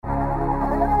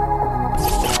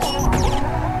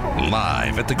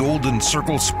Live at the Golden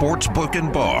Circle Sportsbook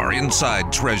and Bar inside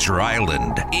Treasure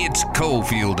Island, it's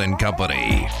Cofield and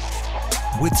Company.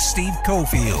 With Steve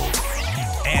Cofield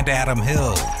and Adam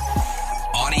Hill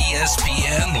on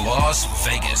ESPN Las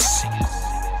Vegas.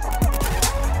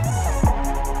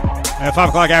 At 5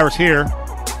 o'clock hours here,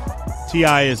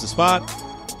 TI is the spot.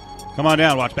 Come on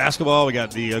down, watch basketball. We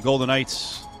got the Golden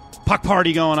Knights puck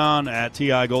party going on at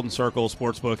TI Golden Circle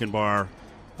Sportsbook and Bar.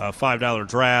 $5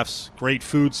 drafts, great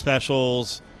food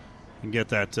specials. You can get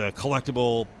that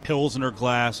collectible Pilsner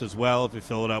glass as well if you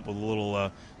fill it up with a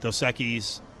little Dos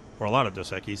Equis, or a lot of Dos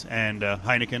Equis, and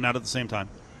Heineken, not at the same time.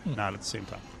 Not at the same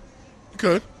time.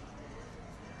 Good.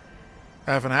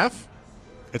 Half and half?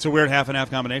 It's a weird half and half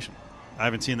combination. I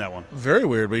haven't seen that one. Very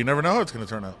weird, but you never know how it's going to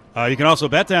turn out. You can also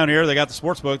bet down here. They got the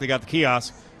sports book. They got the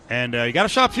kiosk. And you got to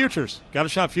shop futures. Got to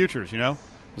shop futures, you know.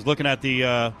 I was looking at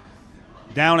the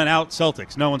down and out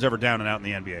Celtics. No one's ever down and out in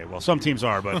the NBA. Well, some teams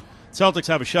are, but Celtics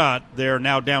have a shot. They're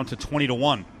now down to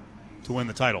 20-1 to win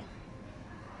the title.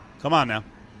 Come on now.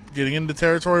 Getting into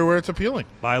territory where it's appealing.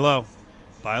 Buy low.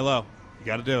 Buy low. You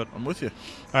got to do it. I'm with you.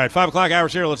 All right, 5 o'clock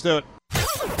hours here. Let's do it.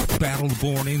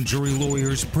 Battle-Born Injury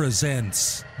Lawyers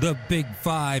presents the Big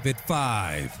Five at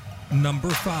 5. Number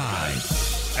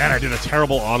 5. And I did a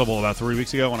terrible audible about 3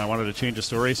 weeks ago when I wanted to change a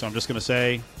story, so I'm just going to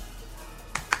say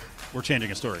we're changing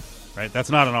a story, right? That's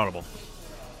not an audible.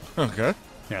 Okay.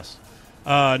 Yes.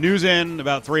 News in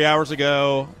about 3 hours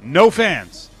ago. No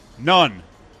fans. None.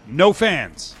 No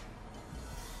fans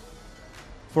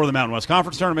for the Mountain West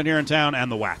Conference Tournament here in town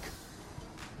and the WAC.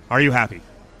 Are you happy?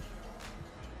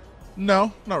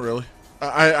 No, not really.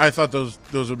 I thought those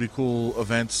would be cool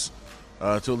events to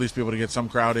at least be able to get some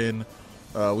crowd in.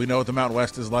 We know what the Mountain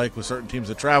West is like with certain teams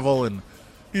that travel, and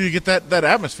you get that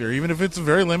atmosphere, even if it's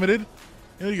very limited.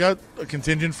 You know, you got a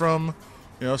contingent from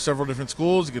several different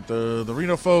schools. You get the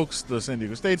Reno folks, the San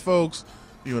Diego State folks,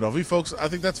 UNLV folks. I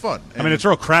think that's fun. And I mean, it's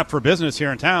real crap for business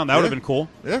here in town. That would have been cool.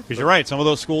 Yeah, because you're right. Some of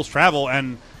those schools travel,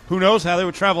 and who knows how they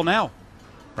would travel now,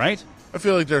 right? I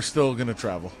feel like they're still going to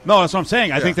travel. No, that's what I'm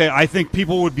saying. I think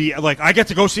people would be like, I get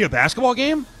to go see a basketball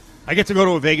game. I get to go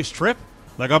to a Vegas trip.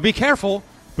 Like, I'll be careful.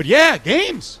 But, yeah,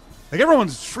 games. Like,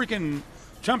 everyone's freaking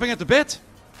jumping at the bit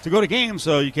to go to games,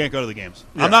 so you can't go to the games.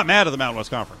 Yeah. I'm not mad at the Mountain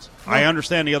West Conference. No. I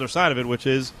understand the other side of it, which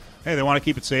is, hey, they want to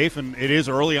keep it safe, and it is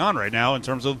early on right now in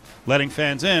terms of letting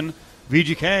fans in.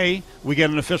 VGK, we get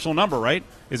an official number, right?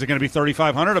 Is it going to be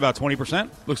 3,500, about 20%?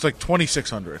 Looks like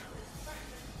 2,600.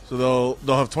 So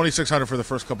they'll have 2,600 for the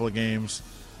first couple of games,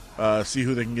 see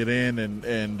who they can get in,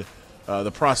 and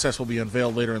the process will be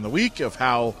unveiled later in the week of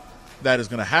how that is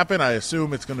going to happen. I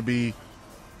assume it's going to be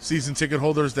season ticket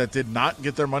holders that did not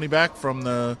get their money back from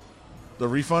the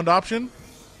refund option.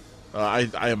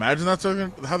 I imagine that's how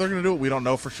they're going to do it. We don't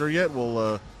know for sure yet.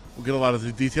 We'll get a lot of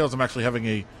the details. I'm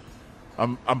actually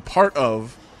I'm part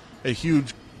of a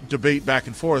huge debate back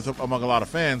and forth among a lot of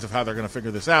fans of how they're going to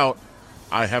figure this out.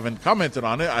 I haven't commented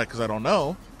on it because I don't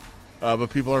know, but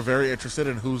people are very interested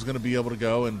in who's going to be able to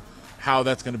go and how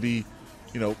that's going to be,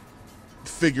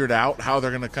 figured out, how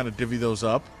they're going to kind of divvy those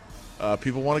up.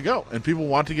 People want to go, and people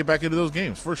want to get back into those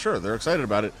games for sure. They're excited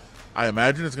about it. I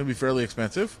imagine it's going to be fairly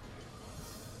expensive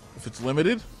if it's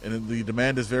limited and the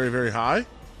demand is very, very high.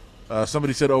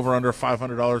 Somebody said over under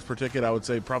 $500 per ticket. I would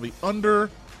say probably under.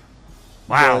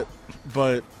 Wow.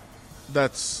 But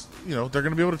that's, they're going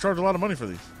to be able to charge a lot of money for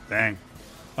these. Dang.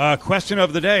 Question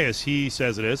of the day, as he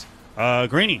says it is.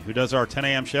 Greeny, who does our 10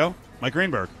 a.m. show, Mike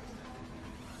Greenberg.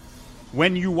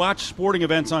 When you watch sporting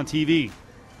events on TV,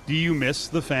 do you miss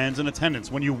the fans in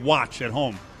attendance? When you watch at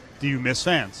home, do you miss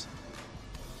fans?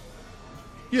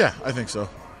 Yeah, I think so.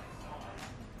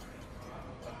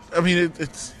 I mean,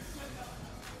 it's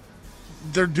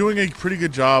they're doing a pretty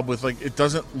good job with, like, it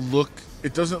doesn't look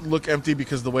empty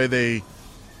because the way they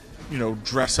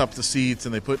dress up the seats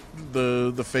and they put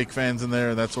the fake fans in there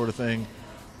and that sort of thing.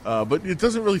 But it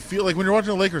doesn't really feel like when you're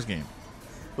watching a Lakers game.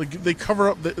 Like, they cover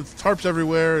up it's tarps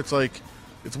everywhere. It's like,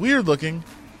 it's weird looking,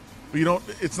 but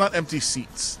it's not empty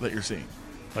seats that you're seeing.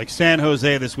 Like San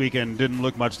Jose this weekend didn't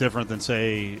look much different than,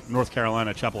 say, North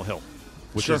Carolina, Chapel Hill,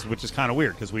 which is kind of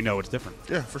weird because we know it's different.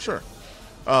 Yeah, for sure.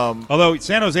 Although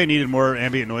San Jose needed more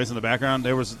ambient noise in the background,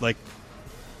 there was, like,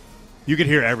 you could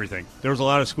hear everything. There was a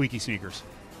lot of squeaky sneakers.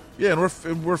 Yeah,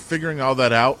 and we're figuring all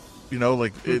that out.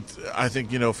 I think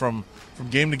from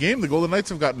game to game, the Golden Knights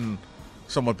have gotten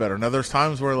somewhat better. Now there's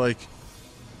times where, like,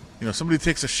 somebody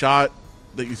takes a shot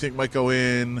that you think might go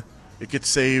in, it gets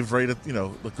saved right at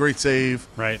a great save,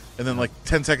 right, and then like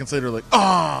 10 seconds later, like,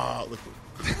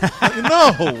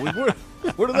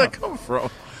 where did that come from?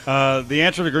 The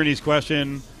answer to Greeny's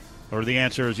question, or the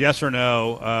answer is yes or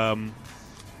no.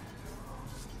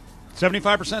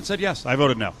 75% said yes. I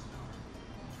voted no.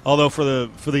 Although for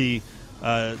the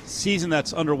season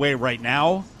that's underway right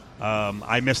now,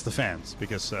 I miss the fans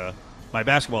because my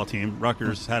basketball team,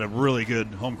 Rutgers, had a really good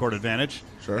home court advantage.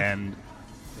 Sure. And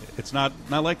it's not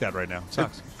like that right now. It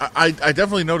sucks. I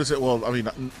definitely notice it. Well, I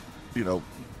mean,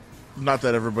 not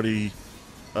that everybody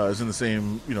is in the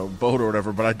same boat or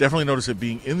whatever, but I definitely notice it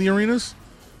being in the arenas.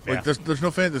 Like there's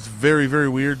no fans. It's very, very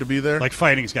weird to be there. Like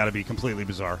fighting's got to be completely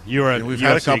bizarre. You were at we've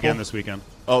had a UFC couple again this weekend.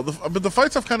 Oh, but the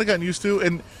fights I've kind of gotten used to,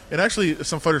 and actually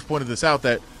some fighters pointed this out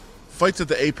that fights at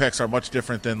the Apex are much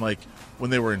different than like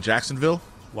when they were in Jacksonville.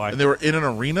 Why? And they were in an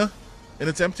arena, and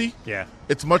it's empty. Yeah,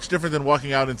 it's much different than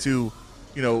walking out into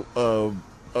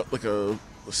like a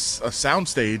sound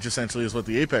stage. Essentially, is what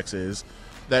the Apex is.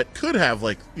 That could have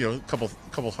like a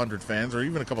couple hundred fans or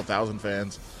even a couple thousand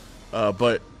fans,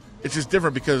 but it's just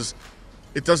different because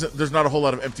there's not a whole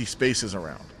lot of empty spaces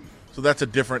around. So that's a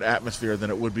different atmosphere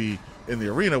than it would be in the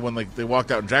arena when like they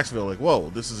walked out in Jacksonville like, whoa,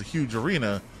 this is a huge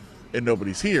arena and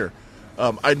nobody's here.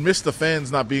 I'd miss the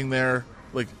fans not being there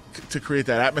like to create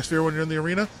that atmosphere when you're in the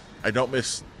arena. I don't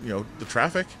miss the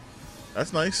traffic.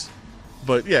 That's nice.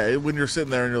 But yeah, when you're sitting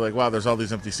there and you're like, wow, there's all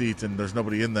these empty seats and there's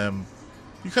nobody in them,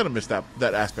 you kind of miss that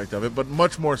aspect of it, but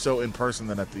much more so in person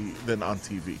than on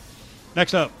TV.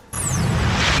 Next up.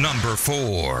 Number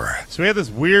 4. So we had this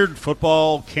weird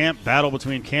football camp battle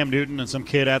between Cam Newton and some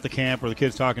kid at the camp where the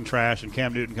kid's talking trash and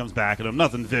Cam Newton comes back at him.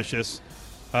 Nothing vicious.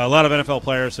 A lot of NFL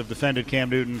players have defended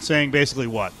Cam Newton, saying basically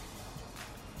what?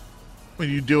 I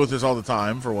mean, you deal with this all the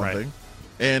time, for one Right. thing.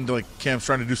 And like Cam's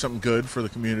trying to do something good for the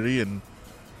community, and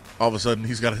all of a sudden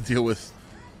he's got to deal with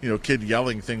kid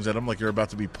yelling things at him like you're about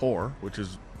to be poor, which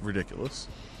is ridiculous.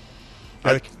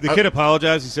 The kid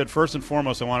apologized. He said, first and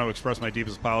foremost, I want to express my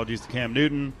deepest apologies to Cam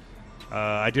Newton.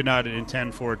 I did not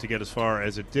intend for it to get as far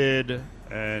as it did,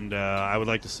 and I would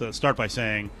like to start by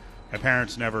saying my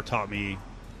parents never taught me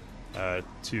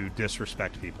to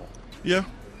disrespect people. Yeah,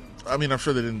 I mean, I'm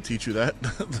sure they didn't teach you that.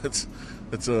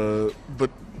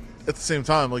 But at the same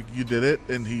time, like you did it,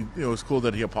 and he, it was cool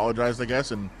that he apologized, I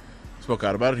guess, and spoke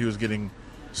out about it. He was getting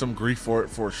some grief for it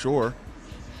for sure.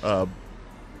 But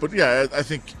yeah, I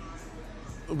think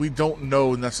we don't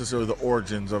know necessarily the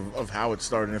origins of how it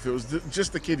started. If it was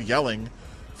just the kid yelling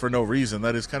for no reason,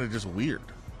 that is kind of just weird.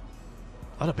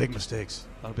 A lot of big mistakes.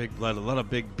 A lot of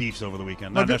big beefs over the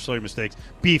weekend. Not necessarily mistakes.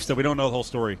 Beefs that we don't know the whole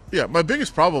story. Yeah, my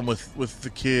biggest problem with the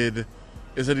kid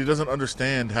is that he doesn't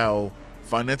understand how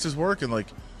finances work. And, like,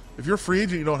 if you're a free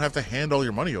agent, you don't have to hand all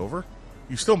your money over.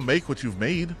 You still make what you've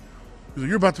made.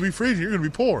 You're about to be free agent. You're going to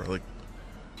be poor. Like,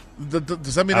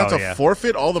 does that mean I have to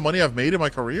forfeit all the money I've made in my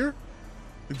career?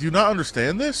 Do you not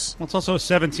understand this? Well, it's also a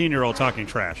 17-year-old talking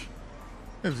trash.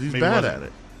 Yeah, he's bad at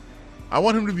it. I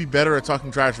want him to be better at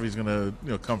talking trash if he's going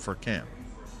to come for Cam.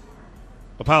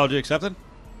 Apology accepted?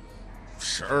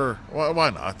 Sure. Why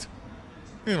not?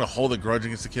 You're going to hold a grudge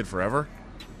against the kid forever?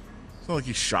 It's not like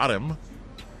you shot him.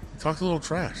 He talked a little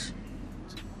trash.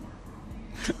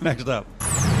 Next up.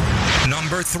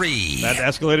 Number 3. That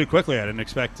escalated quickly. I didn't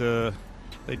expect a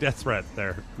death threat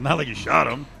there. Not like you shot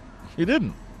him. He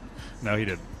didn't. No, he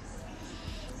didn't.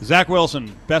 Zach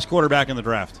Wilson, best quarterback in the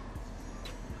draft.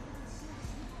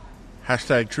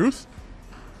 Hashtag truth?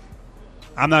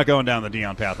 I'm not going down the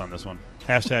Deion path on this one.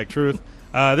 Hashtag truth.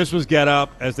 This was Get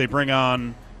Up as they bring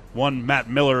on one Matt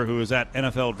Miller, who is at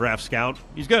NFL Draft Scout.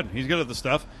 He's good. He's good at the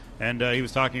stuff. And he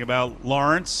was talking about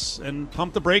Lawrence and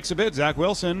pump the brakes a bit. Zach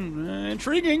Wilson,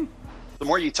 intriguing. The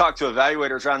more you talk to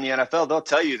evaluators around the NFL, they'll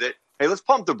tell you that, hey, let's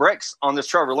pump the brakes on this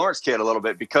Trevor Lawrence kid a little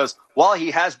bit, because while he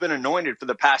has been anointed for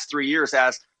the past 3 years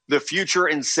as the future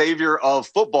and savior of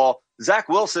football, Zach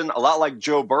Wilson, a lot like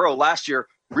Joe Burrow last year,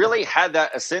 really had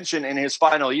that ascension in his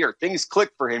final year. Things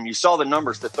clicked for him. You saw the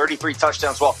numbers, the 33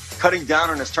 touchdowns while cutting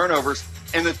down on his turnovers.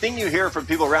 And the thing you hear from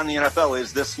people around the NFL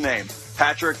is this name,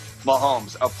 Patrick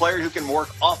Mahomes, a player who can work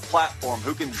off platform,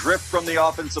 who can drift from the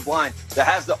offensive line, that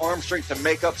has the arm strength to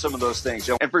make up some of those things.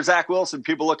 And for Zach Wilson,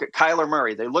 people look at Kyler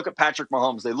Murray, they look at Patrick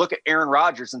Mahomes, they look at Aaron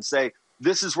Rodgers and say,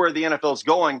 this is where the NFL is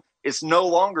going. It's no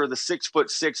longer the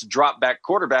 6'6" drop back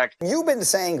quarterback. You've been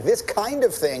saying this kind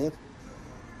of thing.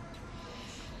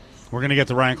 We're going to get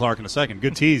to Ryan Clark in a second.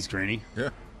 Good tease, Greeny. Yeah.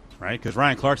 Right? Because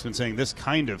Ryan Clark's been saying this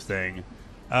kind of thing.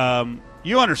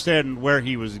 You understand where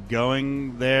he was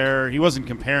going there. He wasn't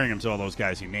comparing him to all those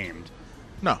guys he named.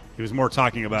 No. He was more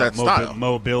talking about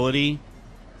mobility.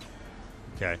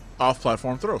 Okay.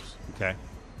 Off-platform throws. Okay.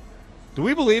 Do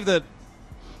we believe that,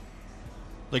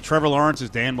 like, Trevor Lawrence is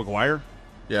Dan McGuire?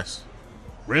 Yes.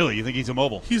 Really? You think he's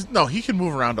immobile? He can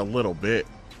move around a little bit.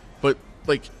 But,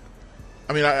 like,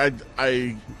 I mean,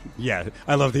 I Yeah,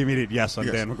 I love the immediate yes on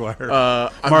Yes. Dan McGuire.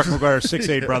 just- Mark McGuire,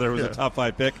 6'8" brother, was a top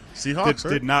 5 pick. Seahawks,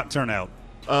 did not turn out.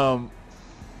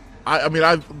 I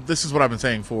mean, this is what I've been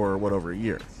saying for over a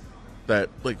year. That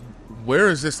like, where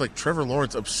is this like Trevor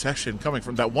Lawrence obsession coming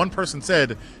from? That one person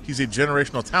said he's a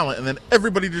generational talent, and then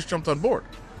everybody just jumped on board.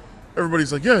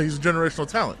 Everybody's like, yeah, he's a generational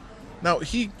talent. Now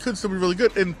he could still be really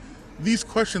good, and these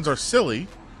questions are silly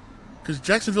because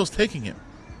Jacksonville's taking him.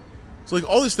 So like,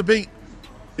 all this debate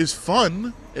is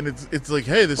fun, and it's like,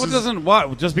 hey, this is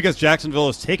just because Jacksonville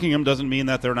is taking him doesn't mean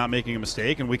that they're not making a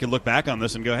mistake, and we can look back on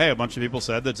this and go, hey, a bunch of people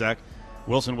said that Zach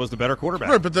Wilson was the better quarterback.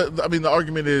 right. But the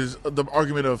argument is the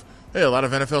argument of, hey, a lot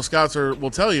of NFL scouts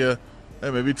will tell you,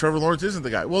 hey, maybe Trevor Lawrence isn't the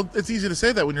guy. Well, it's easy to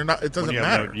say that when you're not. It doesn't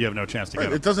matter. You have no chance to Right,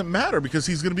 get him. it doesn't matter because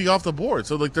he's going to be off the board.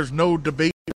 So like, there's no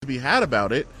debate to be had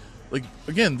about it. Like,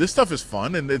 again, this stuff is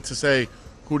fun, and to say,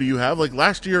 who do you have? Like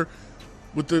last year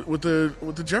with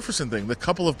the Jefferson thing, the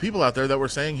couple of people out there that were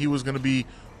saying he was going to be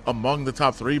among the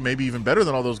top 3, maybe even better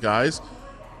than all those guys.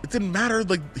 It didn't matter.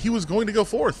 Like, he was going to go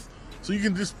 4th. So you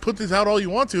can just put this out all you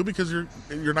want to because you're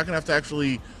not going to have to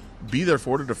actually be there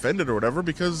for it or defend it or whatever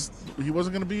because he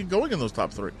wasn't going to be going in those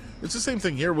top 3. It's the same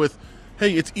thing here with,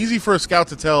 hey, it's easy for a scout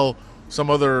to tell some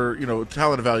other,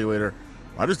 talent evaluator,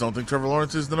 I just don't think Trevor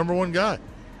Lawrence is the number 1 guy.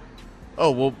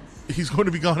 Oh, well, he's going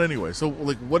to be gone anyway. So,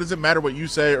 like, what does it matter what you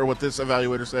say or what this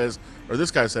evaluator says or this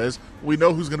guy says? We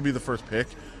know who's going to be the first pick.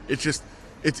 It's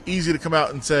easy to come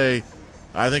out and say,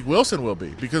 I think Wilson will be.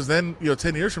 Because then,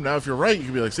 10 years from now, if you're right, you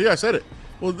can be like, see, I said it.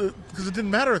 Well, because it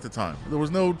didn't matter at the time. There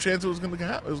was no chance it was going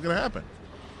to happen.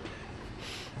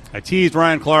 I teased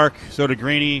Ryan Clark, so did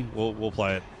Greeny. We'll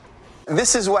play it.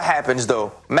 This is what happens,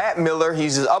 though. Matt Miller,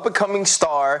 he's an up-and-coming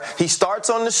star. He starts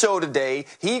on the show today.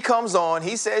 He comes on.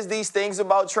 He says these things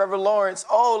about Trevor Lawrence.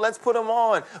 Oh, let's put him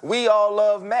on. We all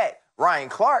love Matt. Ryan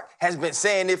Clark has been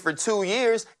saying it for 2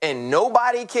 years, and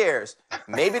nobody cares.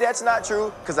 Maybe that's not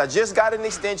true because I just got an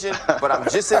extension, but I'm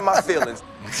just in my feelings.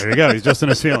 There you go. He's just in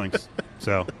his feelings.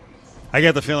 So I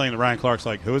get the feeling that Ryan Clark's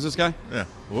like, who is this guy? Yeah.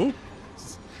 Ooh.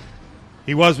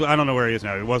 He was, I don't know where he is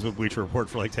now. He was with Bleacher Report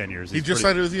for like 10 years. He just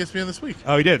signed it with ESPN this week.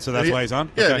 Oh, he did? So that's why he's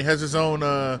on? Yeah, Okay. and he has his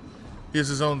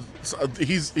own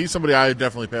he's somebody I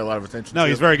definitely pay a lot of attention to. No,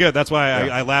 he's very good. That's why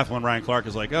Yeah. I laugh when Ryan Clark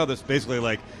is like, oh, this basically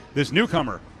like this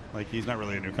newcomer. Like, he's not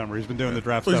really a newcomer. He's been doing the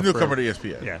draft Well, stuff. he's a newcomer to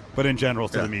ESPN. Yeah, but in general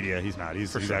to Yeah. the media, he's not.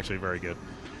 He's sure. actually very good.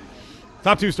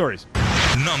 Top 2 stories.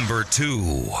 Number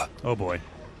 2. Oh, boy.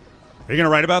 Are you going to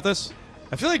write about this?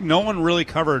 I feel like no one really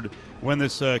covered when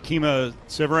this Kima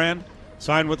Sivaran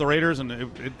signed with the Raiders, and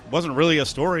it wasn't really a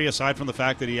story aside from the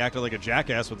fact that he acted like a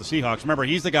jackass with the Seahawks. Remember,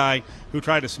 he's the guy who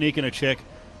tried to sneak in a chick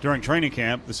during training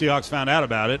camp. The Seahawks found out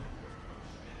about it,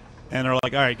 and they're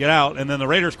like, all right, get out. And then the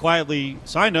Raiders quietly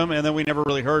signed him, and then we never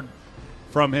really heard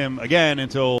from him again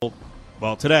until,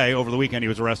 well, today. Over the weekend, he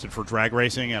was arrested for drag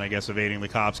racing and I guess evading the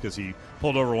cops because he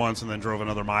pulled over once and then drove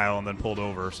another mile and then pulled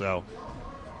over. So,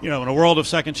 in a world of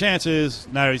second chances,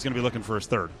 now he's going to be looking for his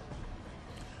third.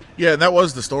 Yeah, and that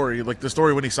was the story. Like, the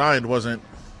story when he signed wasn't,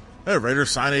 hey,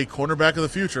 Raiders sign a cornerback of the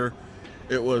future.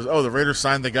 It was, oh, the Raiders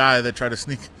signed the guy that tried to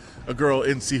sneak a girl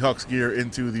in Seahawks gear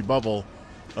into the bubble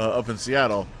up in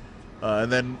Seattle.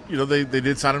 And then, they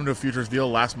did sign him to a futures deal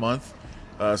last month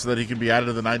so that he can be added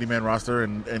to the 90-man roster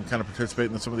and kind of participate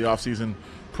in some of the offseason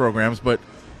programs. But,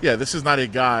 yeah, this is not a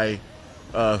guy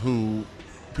who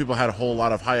people had a whole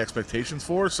lot of high expectations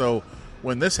for. So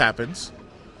when this happens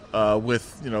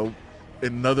with,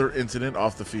 another incident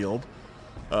off the field,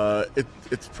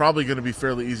 it's probably going to be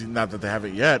fairly easy, not that they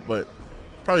haven't yet, but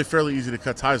probably fairly easy to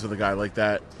cut ties with a guy like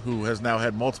that who has now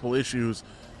had multiple issues.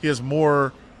 He has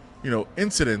more,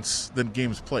 incidents than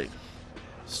games played.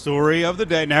 Story of the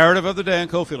day, narrative of the day on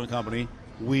Cofield and Company.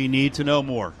 We need to know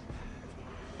more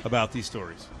about these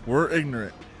stories. We're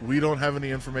ignorant. We don't have any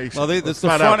information. Well, that's the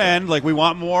front end. Like, we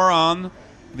want more on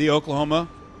the Oklahoma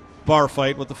bar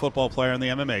fight with the football player and the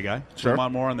MMA guy. Sure. We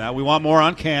want more on that. We want more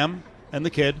on Cam and the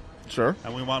kid. Sure.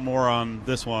 And we want more on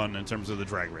this one in terms of the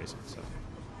drag racing. So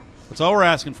that's all we're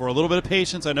asking for. A little bit of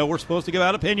patience. I know we're supposed to give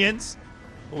out opinions,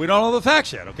 but we don't know the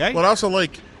facts yet, okay? But also,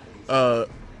 like,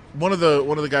 one of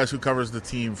the guys who covers the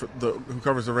team, who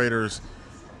covers the Raiders,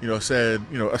 said,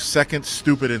 a second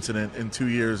stupid incident in 2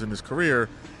 years in his career,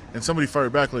 and somebody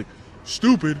fired back like,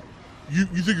 stupid? You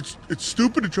think it's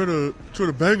stupid to try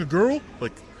to bang a girl?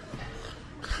 Like,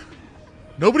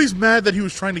 nobody's mad that he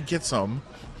was trying to get some.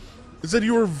 It's that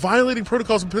you were violating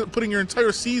protocols and putting your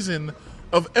entire season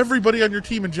of everybody on your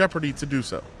team in jeopardy to do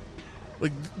so.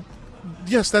 Like,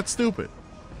 yes, that's stupid.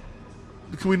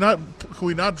 Can we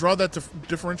not draw that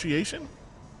differentiation?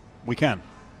 We can.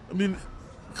 I mean,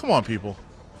 come on, people.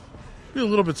 Be a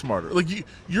little bit smarter. Like,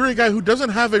 you're a guy who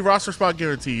doesn't have a roster spot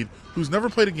guaranteed, who's never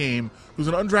played a game, who's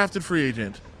an undrafted free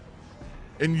agent,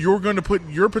 and you're going to put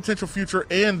your potential future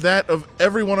and that of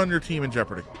everyone on your team in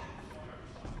jeopardy.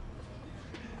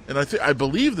 And I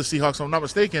believe the Seahawks, if I'm not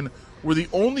mistaken, were the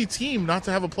only team not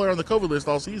to have a player on the COVID list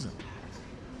all season.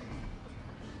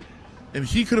 And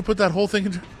he could have put that whole thing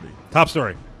in jeopardy. Top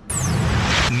story.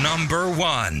 Number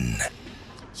 1.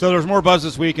 So there's more buzz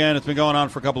this weekend. It's been going on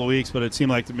for a couple of weeks, but it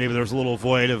seemed like maybe there was a little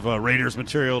void of Raiders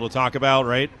material to talk about,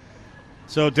 right?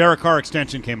 So Derek Carr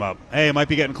extension came up. Hey, it might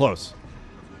be getting close.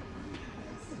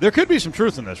 There could be some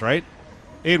truth in this, right?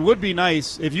 It would be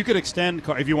nice if you could extend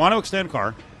Carr. If you want to extend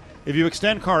Carr, if you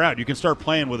extend Carr out, you can start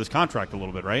playing with his contract a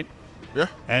little bit, right? Yeah.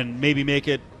 And maybe make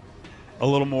it a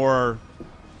little more,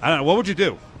 I don't know, what would you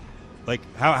do? Like,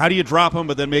 how do you drop him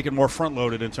but then make it more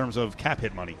front-loaded in terms of cap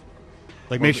hit money?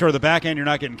 Like, make sure the back end you're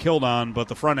not getting killed on, but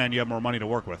the front end you have more money to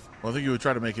work with. Well, I think you would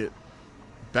try to make it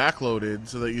backloaded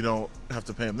so that you don't have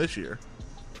to pay him this year.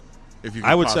 If you,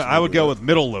 I would say I would go with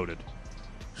middle loaded.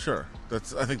 Sure, I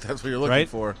think that's what you're looking right?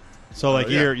 for. So like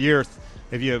year,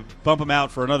 if you bump him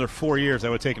out for another 4 years, that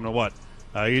would take him to what?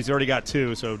 He's already got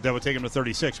 2, so that would take him to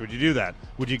 36. Would you do that?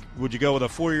 Would you go with a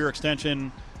 4-year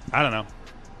extension? I don't know.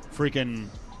 Freaking,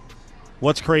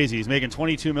 what's crazy? He's making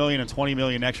 $22 million and $20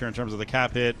 million next year in terms of the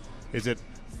cap hit. Is it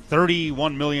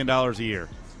 $31 million a year?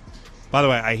 By the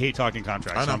way, I hate talking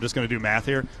contracts, so I'm just going to do math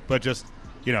here. But just,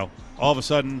 all of a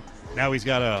sudden, now he's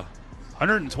got a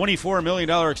 $124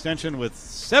 million extension with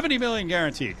 $70 million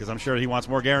guaranteed, because I'm sure he wants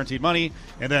more guaranteed money.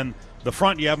 And then the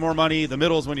front, you have more money. The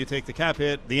middle is when you take the cap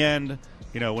hit. The end,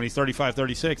 when he's 35,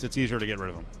 36, it's easier to get rid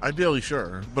of him. Ideally,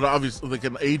 sure. But obviously, like,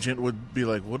 an agent would be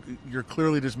like, "What? You're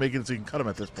clearly just making it so you can cut him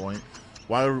at this point.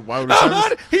 Why would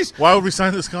we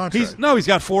sign this contract?" He's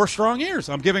got 4 strong years.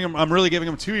 I'm really giving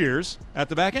him 2 years at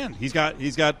the back end. He's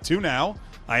got 2 now.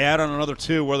 I add on another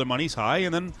 2 where the money's high,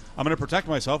 and then I'm going to protect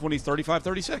myself when he's 35,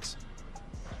 36.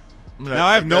 Now,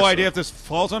 I have no idea if this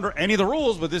falls under any of the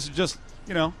rules, but this is just,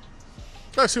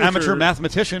 amateur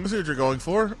mathematician. I see what you're going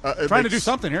for. Trying to do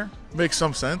something here. Makes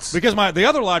some sense. Because the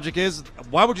other logic is,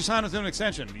 why would you sign an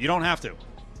extension? You don't have to.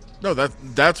 No,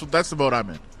 that's the boat I'm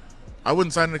in. I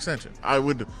wouldn't sign an extension. I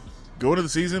would go into the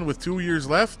season with 2 years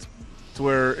left to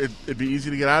where it'd be easy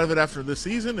to get out of it after this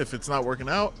season if it's not working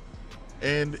out.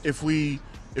 And if he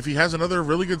has another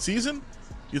really good season,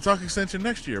 you talk extension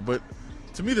next year. But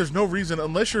to me, there's no reason,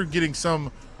 unless you're getting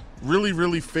some really,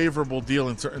 really favorable deal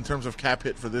in terms of cap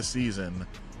hit for this season,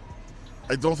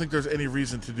 I don't think there's any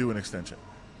reason to do an extension.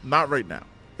 Not right now.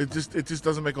 It just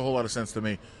doesn't make a whole lot of sense to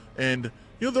me. And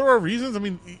there are reasons. I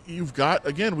mean, you've got,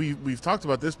 again, we've talked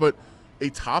about this, but a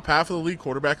top half of the league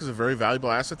quarterback is a very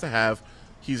valuable asset to have.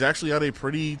 He's actually on a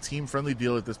pretty team-friendly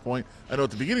deal at this point. I know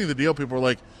at the beginning of the deal, people were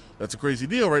like, "That's a crazy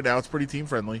deal." Right now, it's pretty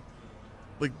team-friendly.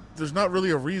 Like, there's not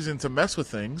really a reason to mess with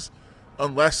things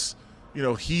unless,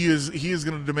 he is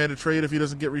going to demand a trade if he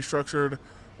doesn't get restructured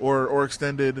or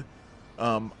extended.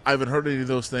 I haven't heard any of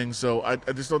those things, so I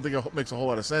just don't think it makes a whole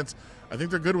lot of sense. I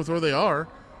think they're good with where they are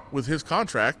with his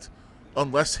contract,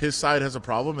 unless his side has a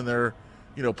problem and they're,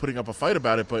 putting up a fight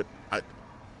about it. But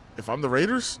if I'm the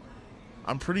Raiders,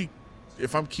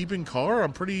 if I'm keeping Carr,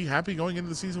 I'm pretty happy going into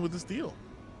the season with this deal.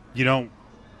 You don't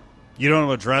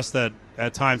address that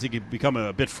at times he could become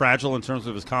a bit fragile in terms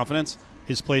of his confidence,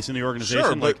 his place in the organization.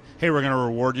 Sure, like, hey, we're going to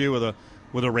reward you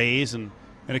with a raise and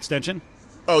an extension.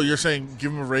 Oh, you're saying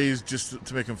give him a raise just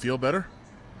to make him feel better?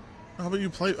 How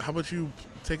about you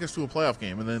take us to a playoff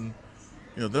game and then,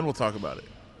 then we'll talk about it.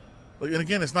 Like, and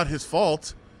again, it's not his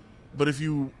fault, but if if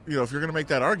you're going to make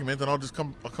that argument, then I'll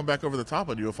come back over the top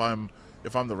on you. If I'm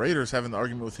the Raiders having the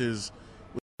argument with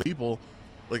people,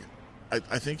 like,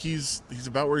 I think he's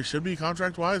about where he should be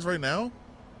contract wise right now,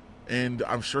 and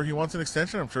I'm sure he wants an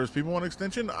extension. I'm sure his people want an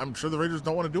extension. I'm sure the Raiders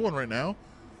don't want to do one right now,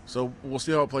 so we'll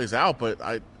see how it plays out. But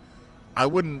I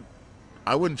wouldn't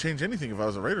change anything if I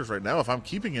was the Raiders right now. If I'm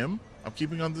keeping him, I'm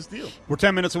keeping on this deal. We're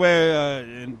 10 minutes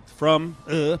away from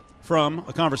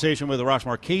a conversation with Arash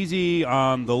Markazi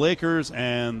on the Lakers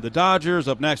and the Dodgers.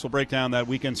 Up next, we'll break down that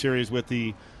weekend series with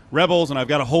the Rebels, and I've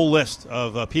got a whole list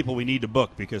of people we need to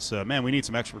book because, we need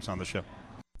some experts on the show.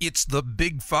 It's the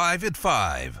Big 5 at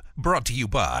 5, brought to you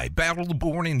by Battle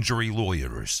Born Injury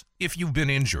Lawyers. If you've been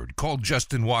injured, call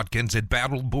Justin Watkins at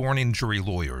Battle Born Injury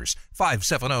Lawyers,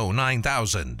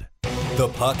 570-9000. The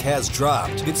puck has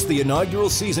dropped. It's the inaugural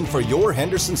season for your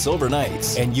Henderson Silver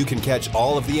Knights, and you can catch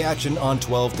all of the action on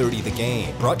 12:30 The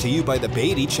Game. Brought to you by the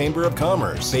Beatty Chamber of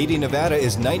Commerce. Beatty, Nevada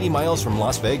is 90 miles from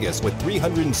Las Vegas with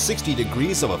 360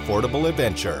 degrees of affordable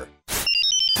adventure.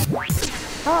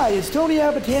 Hi, it's Tony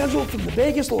Abatangelo from the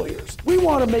Vegas Lawyers. We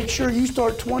want to make sure you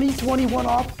start 2021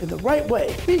 off in the right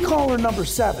way. Be caller number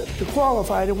 7 to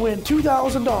qualify to win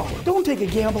 $2,000. Don't take a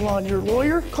gamble on your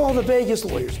lawyer. Call the Vegas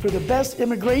Lawyers for the best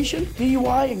immigration,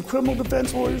 DUI, and criminal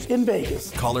defense lawyers in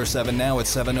Vegas. Caller 7 now at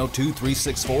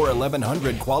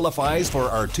 702-364-1100 qualifies for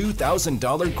our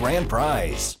 $2,000 grand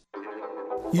prize.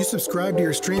 You subscribe to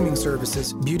your streaming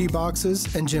services, beauty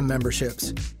boxes, and gym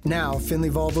memberships. Now, Findlay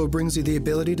Volvo brings you the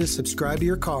ability to subscribe to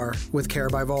your car with Care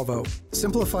by Volvo.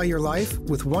 Simplify your life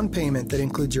with one payment that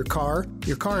includes your car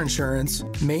insurance,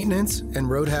 maintenance, and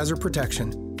road hazard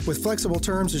protection. With flexible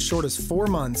terms as short as 4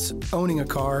 months, owning a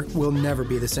car will never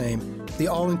be the same. The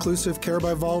all-inclusive Care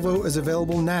by Volvo is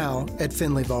available now at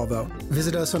Findlay Volvo.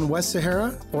 Visit us on West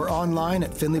Sahara or online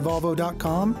at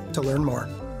findlayvolvo.com to learn more.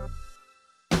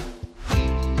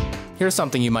 Here's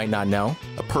something you might not know.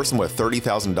 A person with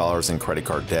 $30,000 in credit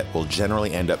card debt will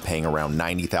generally end up paying around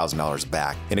 $90,000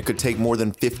 back, and it could take more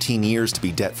than 15 years to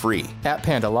be debt-free. At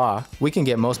Panda Law, we can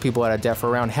get most people out of debt for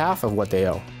around half of what they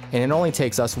owe, and it only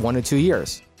takes us 1 to 2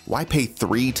 years. Why pay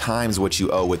 3 times what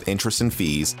you owe with interest and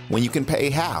fees when you can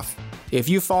pay half? If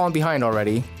you've fallen behind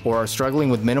already or are struggling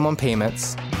with minimum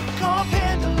payments, call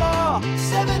Panda Law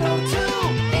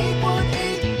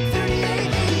 702-818-3888.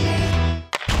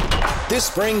 This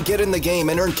spring, get in the game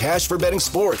and earn cash for betting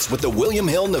sports with the William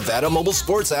Hill Nevada mobile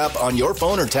sports app on your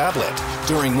phone or tablet.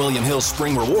 During William Hill's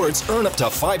Spring Rewards, earn up to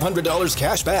 $500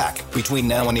 cash back. Between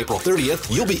now and April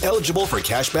 30th, you'll be eligible for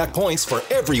cash back points for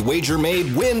every wager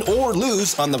made, win or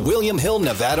lose on the William Hill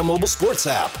Nevada mobile sports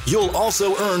app. You'll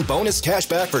also earn bonus cash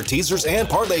back for teasers and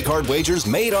parlay card wagers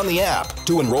made on the app.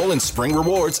 To enroll in Spring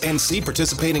Rewards and see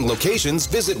participating locations,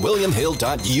 visit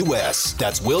williamhill.us.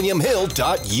 That's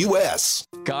williamhill.us.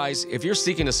 Guys, if you're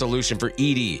seeking a solution for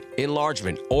ED,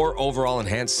 enlargement, or overall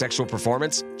enhanced sexual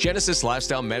performance, Genesis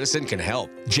Lifestyle Medicine can help.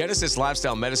 Genesis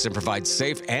Lifestyle Medicine provides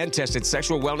safe and tested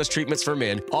sexual wellness treatments for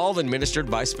men, all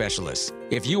administered by specialists.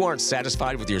 If you aren't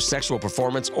satisfied with your sexual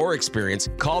performance or experience,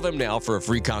 call them now for a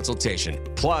free consultation.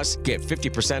 Plus, get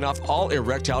 50% off all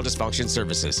erectile dysfunction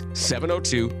services.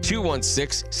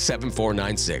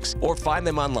 702-216-7496. Or find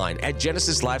them online at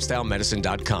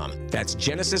genesislifestylemedicine.com. That's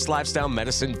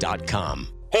genesislifestylemedicine.com.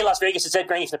 Hey, Las Vegas, it's Ed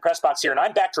Graney from the Press Box here, and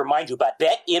I'm back to remind you about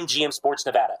BetMGM Sports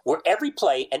Nevada, where every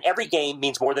play and every game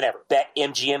means more than ever.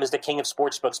 BetMGM is the king of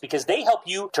sportsbooks because they help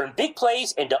you turn big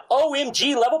plays into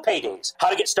OMG-level paydays. How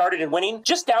to get started in winning?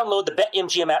 Just download the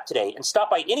BetMGM app today and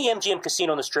stop by any MGM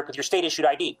casino on the Strip with your state-issued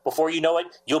ID. Before you know it,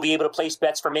 you'll be able to place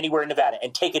bets from anywhere in Nevada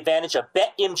and take advantage of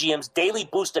BetMGM's daily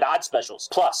boosted odds specials.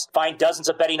 Plus, find dozens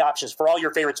of betting options for all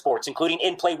your favorite sports, including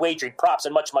in-play wagering, props,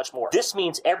 and much, much more. This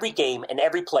means every game and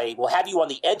every play will have you on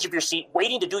the edge of your seat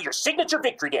waiting to do your signature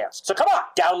victory dance. So come on,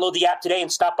 download the app today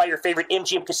and stop by your favorite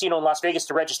MGM casino in Las Vegas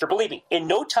to register. Believe me, in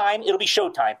no time, it'll be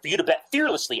showtime for you to bet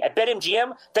fearlessly at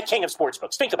BetMGM, the king of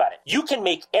sportsbooks. Think about it. You can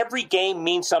make every game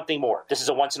mean something more. This is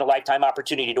a once-in-a-lifetime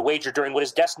opportunity to wager during what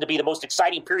is destined to be the most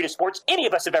exciting period of sports any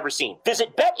of us have ever seen.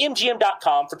 Visit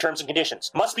BetMGM.com for terms and conditions.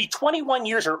 Must be 21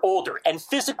 years or older and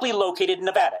physically located in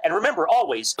Nevada. And remember,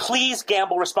 always, please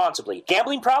gamble responsibly.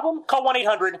 Gambling problem? Call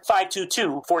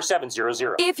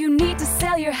 1-800-522-4700. If you need to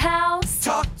sell your house,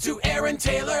 talk to Aaron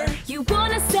Taylor. You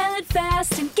want to sell it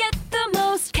fast and get the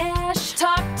most cash,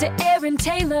 talk to Aaron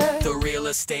Taylor, the real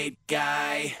estate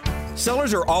guy.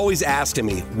 Sellers are always asking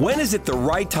me, when is it the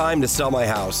right time to sell my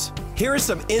house? Here is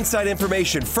some inside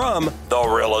information from the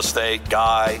real estate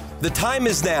guy. The time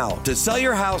is now to sell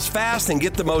your house fast and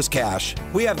get the most cash.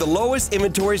 We have the lowest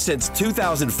inventory since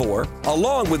 2004,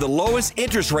 along with the lowest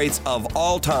interest rates of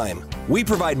all time. We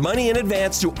provide money in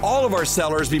advance to all of our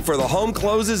sellers before the home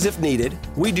closes if needed.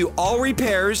 We do all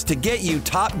repairs to get you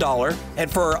top dollar.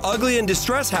 And for our ugly and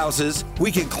distressed houses,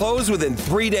 we can close within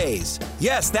 3 days.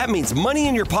 Yes, that means money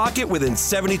in your pocket within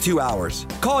 72 hours.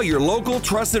 Call your local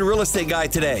trusted real estate guy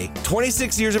today.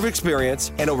 26 years of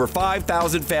experience and over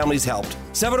 5,000 families helped.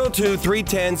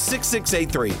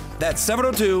 702-310-6683. That's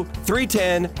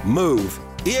 702-310-MOVE.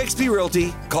 eXp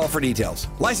Realty. Call for details.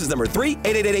 License number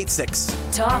 388886.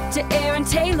 talk to Aaron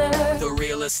Taylor, the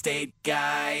real estate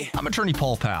guy. I'm attorney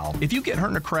Paul Powell. If you get hurt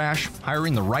in a crash,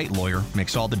 hiring the right lawyer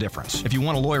makes all the difference. If you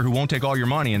want a lawyer who won't take all your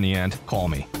money in the end, call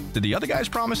me. Did the other guys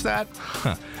promise that?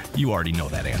 You already know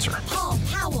that answer. Paul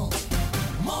Powell.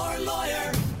 More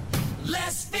lawyer,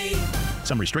 less fee.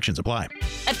 Some restrictions apply.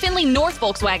 At Findlay North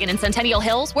Volkswagen in Centennial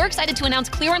Hills, we're excited to announce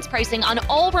clearance pricing on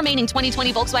all remaining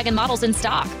 2020 Volkswagen models in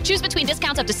stock. Choose between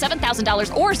discounts up to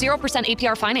 $7,000 or 0%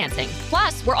 APR financing.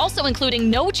 Plus, we're also including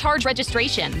no charge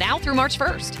registration now through March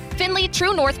 1st. Findlay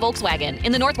True North Volkswagen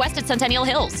in the Northwest at Centennial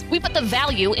Hills. We put the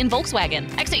value in Volkswagen.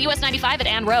 Exit US 95 at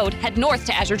Ann Road. Head north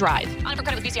to Azure Drive. On for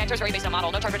credit with BCI terms vary based on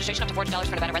model. No charge registration up to $40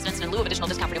 for Nevada residents and in lieu of additional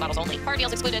discount for new models only. Car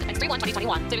deals excluded.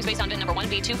 X31-2021. Savings based on VIN number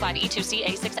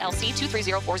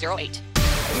 1B25E2CA6LC230408.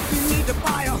 If you need to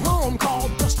buy a home, call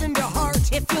Dustin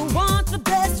DeHart. If you want the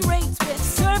best rates with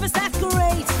service that's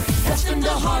great, Dustin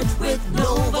DeHart with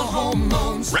Nova Home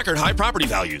Loans. Record high property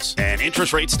values and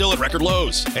interest rates still at record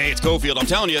lows. Hey, it's Cofield. I'm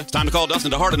telling you, it's time to call Dustin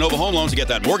DeHart at Nova Home Loans to get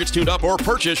that mortgage tuned up or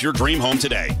purchase your dream home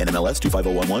today. NMLS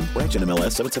 25011, branch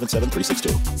NMLS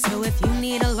 777362. So if you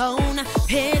need a loan,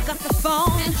 pick up the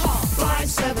phone and call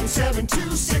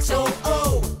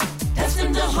 577-2600.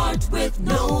 Dustin DeHart with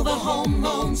Nova Home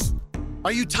Loans.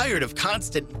 Are you tired of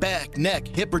constant back, neck,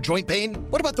 hip, or joint pain?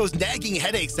 What about those nagging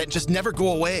headaches that just never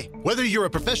go away? Whether you're a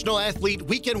professional athlete,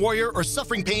 weekend warrior, or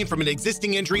suffering pain from an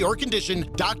existing injury or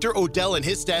condition, Dr. Odell and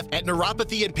his staff at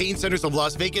Neuropathy and Pain Centers of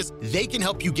Las Vegas, they can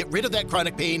help you get rid of that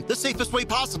chronic pain the safest way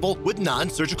possible with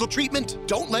non-surgical treatment.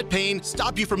 Don't let pain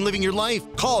stop you from living your life.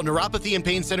 Call Neuropathy and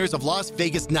Pain Centers of Las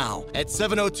Vegas now at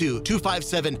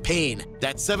 702-257-PAIN.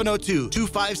 That's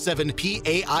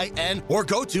 702-257-PAIN, or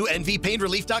go to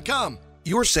nvpainrelief.com.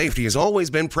 Your safety has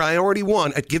always been priority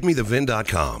one at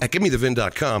GiveMeTheVIN.com. At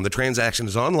GiveMeTheVIN.com, the transaction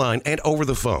is online and over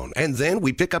the phone, and then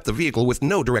we pick up the vehicle with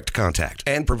no direct contact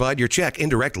and provide your check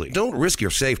indirectly. Don't risk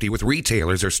your safety with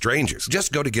retailers or strangers.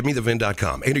 Just go to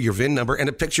GiveMeTheVIN.com, enter your VIN number and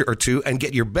a picture or two, and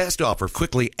get your best offer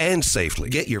quickly and safely.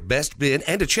 Get your best bid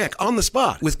and a check on the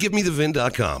spot with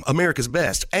GiveMeTheVIN.com, America's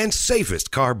best and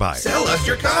safest car buyer. Sell us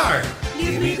your car.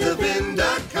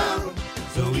 GiveMeTheVIN.com.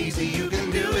 So easy you can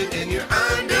do it in your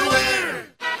underwear.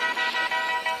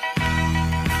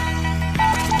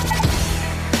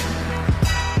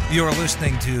 You're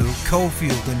listening to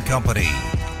Cofield and Company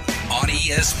on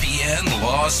ESPN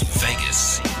Las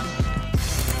Vegas.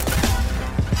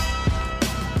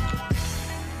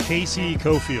 Casey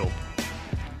Cofield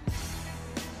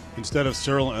instead of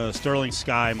Sterling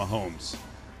Sky Mahomes.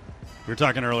 We were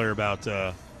talking earlier about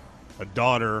a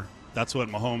daughter. That's what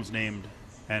Mahomes named,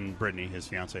 and Brittany, his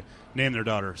fiance, named their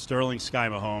daughter Sterling Sky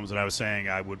Mahomes. And I was saying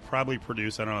I would probably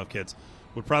produce, I don't know if kids,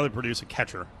 would probably produce a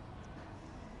catcher.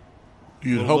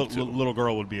 You'd hope to. Little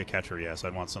girl would be a catcher, yes.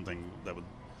 I'd want something that would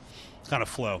kind of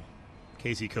flow.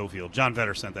 Casey Cofield. John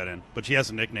Vetter sent that in. But she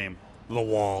has a nickname, The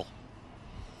Wall.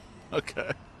 Okay.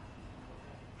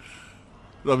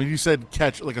 I mean, you said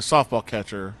catch, like a softball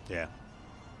catcher. Yeah.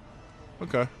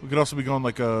 Okay. We could also be going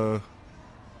like a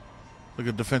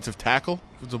defensive tackle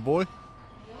if it's a boy.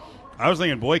 I was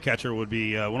thinking boy catcher would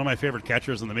be one of my favorite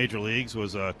catchers in the major leagues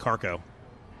was Karko.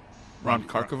 Ron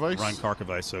Karkovice? Ron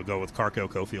Karkovice, so go with Karko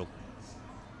Cofield.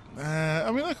 I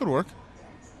mean, that could work.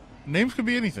 Names could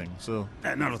be anything, so.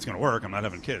 None of it's going to work. I'm not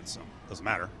having kids, so it doesn't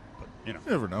matter. But, you know.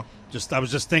 You never know. I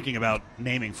was just thinking about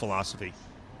naming philosophy.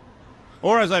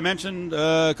 Or, as I mentioned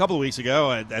a couple of weeks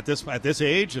ago, at this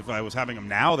age, if I was having them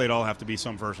now, they'd all have to be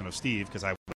some version of Steve, because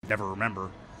I would never remember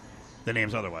the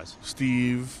names otherwise.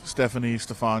 Steve, Stephanie,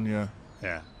 Stefania.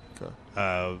 Yeah. Okay.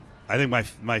 I think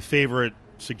my favorite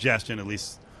suggestion, at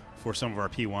least for some of our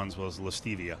P1s, was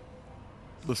Lestevia.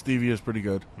 Lestevia is pretty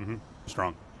good. Mm-hmm.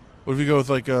 Strong. What if we go with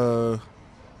like I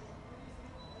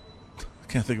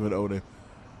can't think of an O name.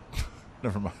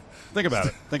 Never mind. Think about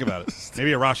it.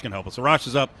 Maybe Arash can help us. Arash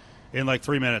is up in like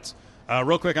 3 minutes.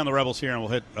 Real quick on the Rebels here, and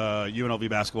we'll hit UNLV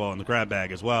basketball in the grab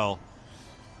bag as well.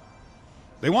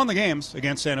 They won the games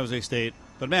against San Jose State,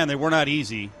 but, man, they were not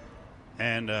easy.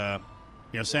 And,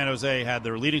 San Jose had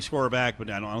their leading scorer back, but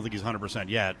I don't think he's 100%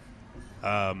 yet.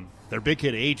 Their big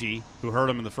kid, Agee, who hurt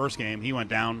him in the first game, he went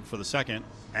down for the second,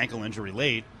 ankle injury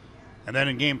late. And then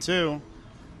in game two,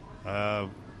 and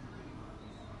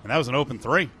that was an open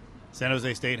three. San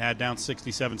Jose State had down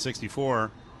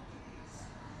 67-64,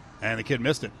 and the kid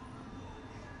missed it.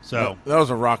 So that was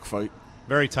a rock fight.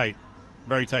 Very tight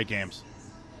games.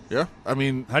 Yeah, I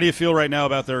mean, how do you feel right now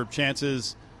about their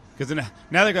chances? Because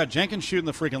now they've got Jenkins shooting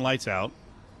the freaking lights out.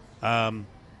 I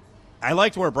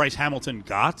liked where Bryce Hamilton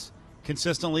got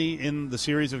consistently in the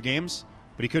series of games,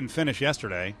 but he couldn't finish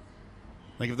yesterday.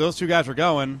 Like, if those two guys were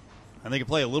going and they could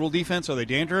play a little defense, are they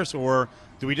dangerous, or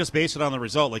do we just base it on the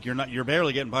result? Like, you're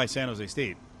barely getting by San Jose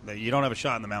State. You don't have a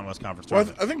shot in the Mountain West Conference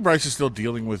tournament. I think Bryce is still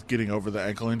dealing with getting over the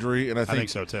ankle injury, and I think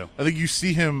so too. I think you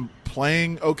see him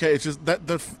playing okay. It's just that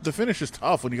the finish is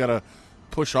tough when you got to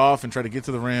push off and try to get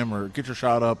to the rim or get your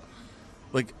shot up.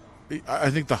 Like, I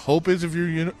think the hope is if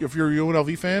you're a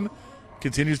UNLV fan,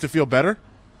 continues to feel better,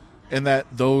 and that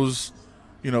those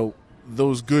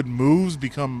good moves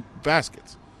become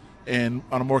baskets, and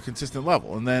on a more consistent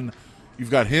level. And then you've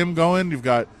got him going, you've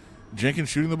got Jenkins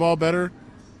shooting the ball better.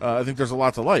 I think there's a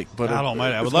lot to like. But God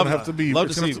Almighty, I would it's love gonna have to be. love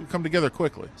It's to going see to come together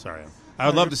quickly. Sorry, I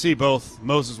would love to see both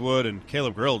Moses Wood and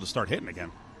Caleb Grill to start hitting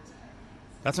again.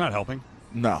 That's not helping.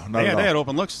 No, not at all. They had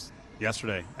open looks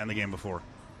yesterday and the game before.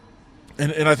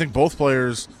 And I think both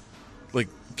players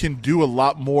can do a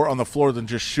lot more on the floor than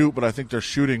just shoot, but I think their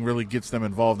shooting really gets them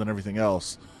involved in everything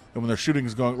else. And when their shooting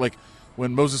is going,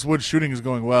 when Moses Wood's shooting is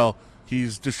going well,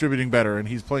 he's distributing better and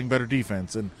he's playing better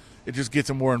defense, and it just gets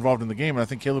him more involved in the game. And I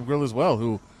think Caleb Grill as well,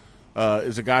 who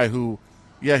is a guy who,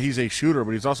 he's a shooter,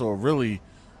 but he's also a really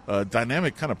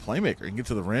dynamic kind of playmaker. He can get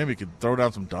to the rim. He can throw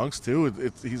down some dunks too.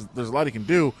 There's a lot he can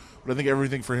do, but I think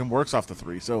everything for him works off the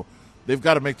three. So they've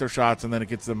got to make their shots, and then it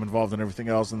gets them involved in everything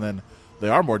else, and then they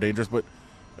are more dangerous. But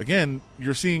again,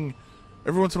 you're seeing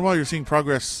every once in a while you're seeing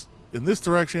progress in this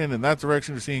direction and that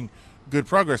direction. You're seeing good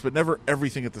progress, but never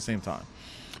everything at the same time.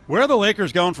 Where are the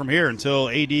Lakers going from here until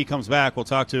AD comes back? We'll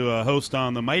talk to a host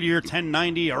on the mightier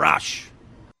 1090, Arash.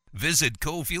 Visit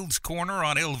Cofield's Corner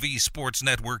on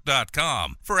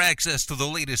LVSportsNetwork.com for access to the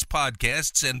latest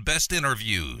podcasts and best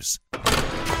interviews.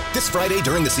 This Friday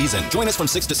during the season, join us from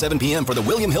 6 to 7 p.m. for the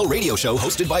William Hill Radio Show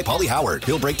hosted by Paulie Howard.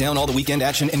 He'll break down all the weekend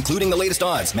action, including the latest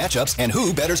odds, matchups, and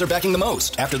who bettors are backing the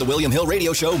most. After the William Hill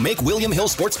Radio Show, make William Hill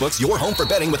Sportsbooks your home for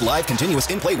betting with live continuous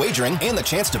in-play wagering and the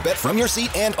chance to bet from your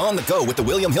seat and on the go with the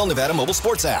William Hill Nevada mobile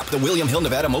sports app. The William Hill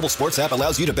Nevada mobile sports app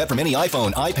allows you to bet from any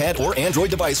iPhone, iPad, or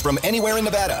Android device from anywhere in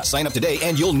Nevada. Sign up today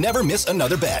and you'll never miss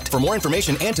another bet. For more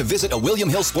information and to visit a William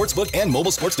Hill Sportsbook and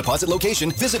mobile sports deposit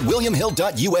location, visit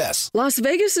williamhill.us. Las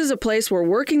Vegas is a place where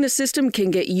working the system can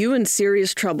get you in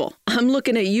serious trouble. I'm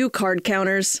looking at you, card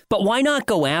counters. But why not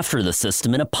go after the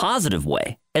system in a positive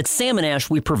way? At Sam & Ash,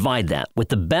 we provide that with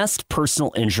the best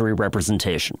personal injury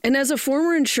representation. And as a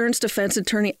former insurance defense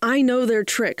attorney, I know their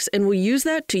tricks and will use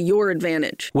that to your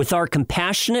advantage. With our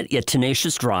compassionate yet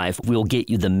tenacious drive, we'll get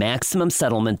you the maximum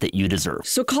settlement that you deserve.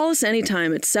 So call us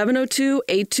anytime at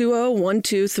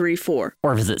 702-820-1234.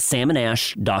 Or visit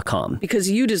samanash.com. Because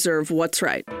you deserve what's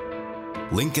right.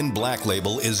 Lincoln Black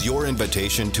Label is your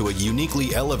invitation to a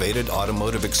uniquely elevated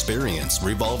automotive experience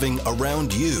revolving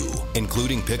around you,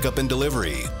 including pickup and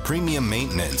delivery, premium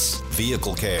maintenance,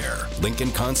 vehicle care,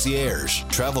 Lincoln Concierge,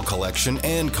 travel collection,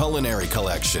 and culinary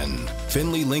collection.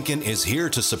 Finley Lincoln is here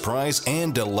to surprise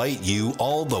and delight you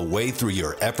all the way through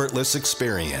your effortless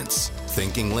experience.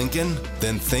 Thinking Lincoln?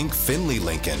 Then think Finley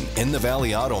Lincoln in the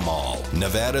Valley Auto Mall,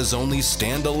 Nevada's only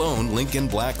standalone Lincoln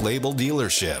Black Label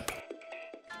dealership.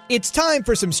 It's time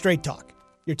for some straight talk.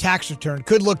 Your tax return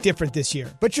could look different this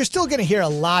year, but you're still going to hear a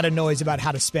lot of noise about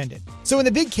how to spend it. So when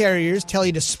the big carriers tell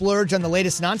you to splurge on the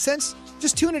latest nonsense,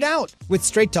 just tune it out. With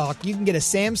Straight Talk, you can get a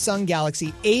Samsung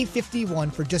Galaxy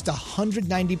A51 for just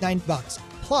 $199.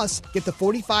 Plus, get the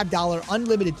 $45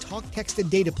 unlimited talk, text, and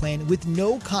data plan with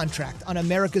no contract on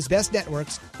America's best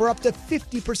networks for up to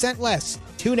 50% less.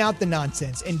 Tune out the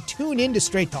nonsense and tune in to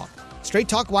Straight Talk. Straight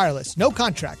Talk Wireless. No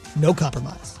contract, no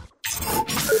compromise.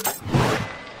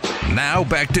 Now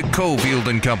back to Cofield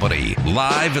and Company,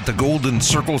 live at the Golden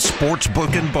Circle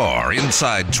Sportsbook and Bar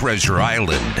inside Treasure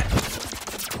Island.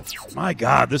 My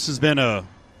God, this has been a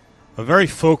very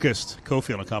focused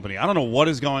Cofield and Company. I don't know what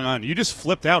is going on. You just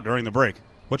flipped out during the break.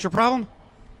 What's your problem?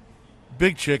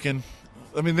 Big Chicken.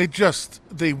 I mean,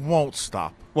 they won't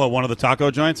stop. Well, one of the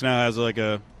taco joints now has like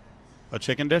a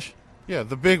chicken dish? Yeah,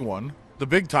 the big one. The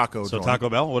big taco joint. So Taco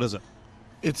Bell, what is it?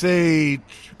 It's a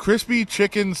crispy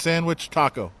chicken sandwich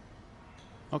taco.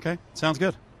 Okay, sounds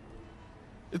good.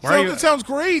 It sounds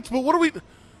great, but what are we...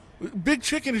 Big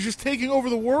Chicken is just taking over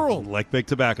the world. Like Big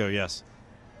Tobacco, yes.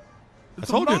 I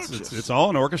told you, it's all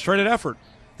an orchestrated effort.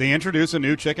 They introduce a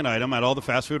new chicken item at all the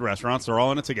fast food restaurants. They're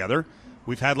all in it together.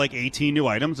 We've had like 18 new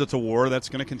items. It's a war that's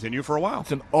going to continue for a while.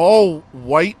 It's an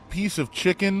all-white piece of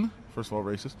chicken, first of all,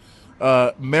 racist,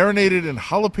 marinated in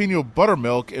jalapeno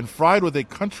buttermilk and fried with a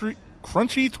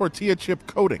crunchy tortilla chip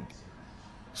coating,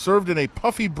 served in a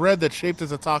puffy bread that's shaped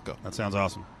as a taco. That sounds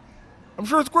awesome. I'm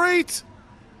sure it's great.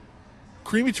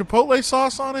 Creamy chipotle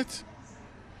sauce on it.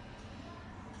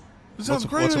 This sounds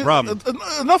great. What's the problem?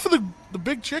 Enough of the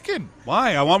big chicken.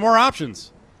 Why? I want more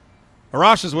options.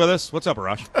 Arash is with us. What's up,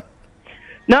 Arash?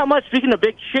 Not much. Speaking of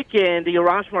Big Chicken, the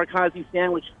Arash Markazi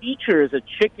sandwich features a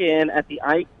chicken at the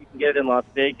Ike. You can get it in Las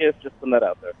Vegas. Just putting that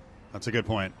out there. That's a good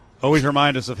point. Always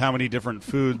remind us of how many different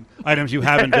food items you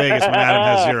have in Vegas when Adam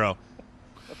has zero.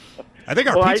 I think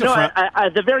our pizza front...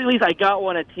 at the very least, I got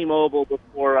one at T-Mobile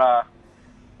before a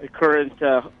current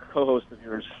co-host of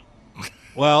yours.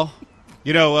 Well,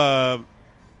 you know,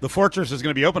 the Fortress is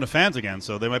going to be open to fans again,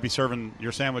 so they might be serving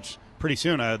your sandwich pretty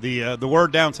soon. The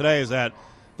word down today is that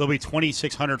there'll be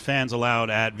 2,600 fans allowed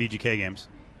at VGK games.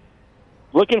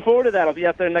 Looking forward to that. I'll be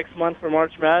out there next month for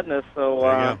March Madness.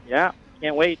 So, yeah,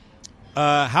 can't wait.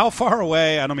 How far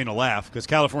away, I don't mean to laugh, because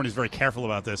California is very careful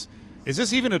about this. Is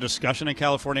this even a discussion in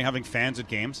California, having fans at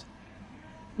games?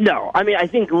 No, I mean, I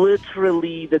think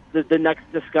literally the next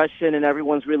discussion, and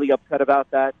everyone's really upset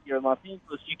about that here in Los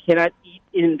Angeles, you cannot eat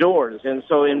indoors. And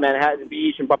so in Manhattan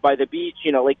Beach and by the beach,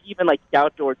 even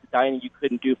outdoors dining you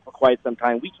couldn't do for quite some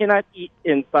time. We cannot eat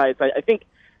inside. So I think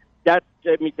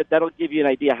that'll give you an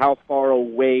idea how far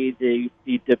away the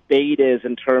debate is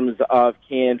in terms of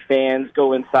can fans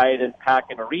go inside and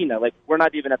pack an arena. We're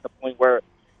not even at the point where,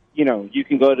 you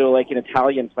can go to an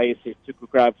Italian place to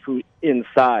grab food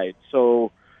inside.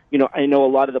 So, I know a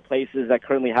lot of the places that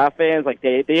currently have fans,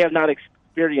 they have not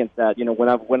experienced that.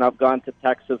 When I've gone to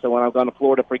Texas or when I've gone to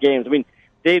Florida for games, I mean,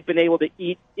 they've been able to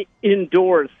eat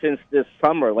indoors since this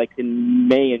summer, in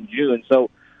May and June. So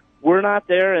we're not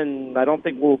there, and I don't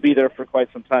think we'll be there for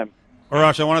quite some time.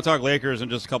 Arash, I want to talk Lakers in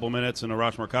just a couple minutes, and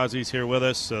Arash Markazi's here with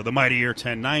us. The Mighty Year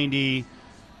 1090.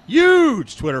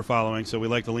 Huge Twitter following, so we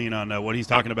like to lean on what he's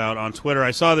talking about on Twitter.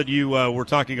 I saw that you were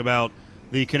talking about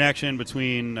the connection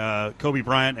between Kobe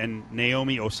Bryant and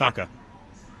Naomi Osaka.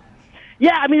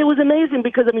 Yeah, I mean, it was amazing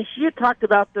because, she had talked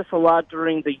about this a lot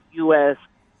during the U.S.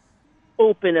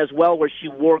 Open as well, where she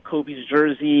wore Kobe's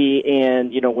jersey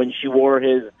and, when she wore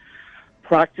his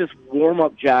practice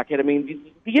warm-up jacket. I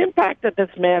mean, the impact that this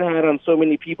man had on so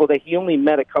many people that he only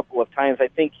met a couple of times. I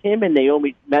think him and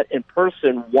Naomi met in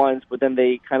person once, but then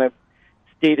they kind of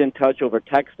stayed in touch over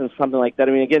text and something like that.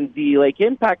 I mean, again, the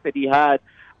impact that he had,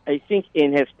 I think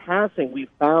in his passing, we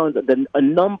found a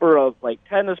number of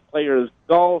tennis players,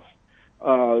 golf,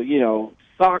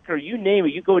 soccer, you name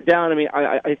it. You go down. I mean,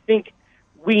 I think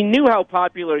we knew how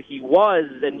popular he was,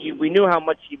 and we knew how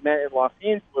much he meant in Los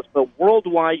Angeles, but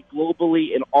worldwide,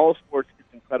 globally, in all sports,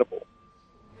 it's incredible.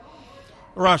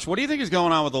 Arash, what do you think is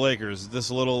going on with the Lakers? Is this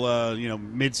a little,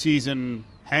 mid-season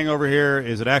hangover here?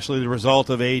 Is it actually the result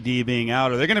of AD being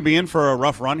out? Are they going to be in for a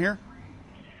rough run here?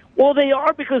 Well, they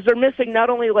are, because they're missing not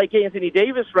only Anthony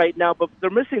Davis right now, but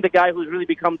they're missing the guy who's really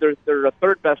become their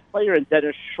third best player in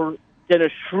Dennis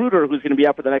Schroeder, who's going to be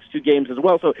out for the next 2 games as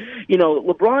well. So,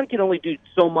 LeBron can only do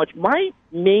so much. My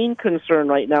main concern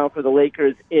right now for the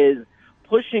Lakers is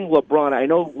pushing LeBron. I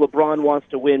know LeBron wants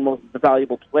to win Most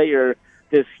Valuable Player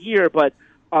this year, but,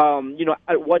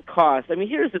 at what cost? I mean,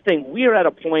 here's the thing. We are at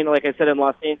a point, like I said, in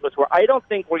Los Angeles where I don't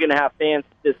think we're going to have fans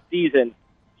this season.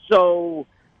 So,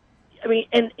 I mean,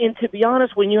 and to be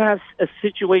honest, when you have a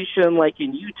situation like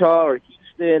in Utah or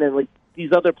Houston and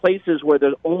these other places where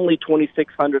there's only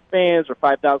 2,600 fans or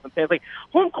 5,000 fans,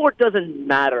 home court doesn't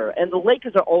matter. And the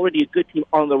Lakers are already a good team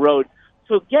on the road.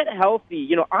 So get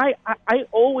healthy. I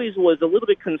always was a little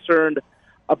bit concerned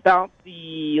about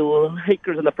the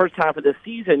Lakers in the first half of the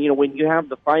season. When you have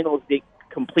the finals they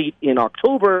complete in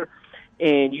October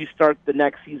and you start the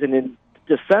next season in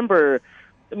December,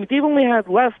 I mean, they've only had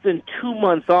less than 2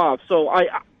 months off. So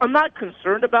I'm not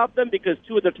concerned about them because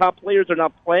 2 of their top players are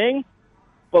not playing.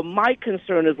 But my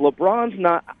concern is LeBron's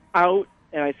not out,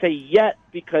 and I say yet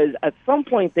because at some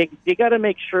point they got to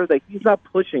make sure that he's not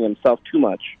pushing himself too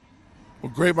much.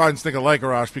 Well, great minds think alike,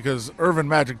 Arash, because Irvin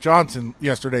Magic Johnson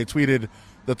yesterday tweeted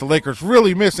that the Lakers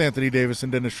really miss Anthony Davis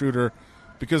and Dennis Schroeder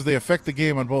because they affect the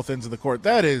game on both ends of the court.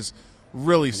 That is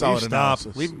really solid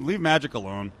analysis. Leave Magic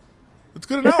alone. It's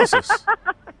good analysis.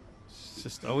 It's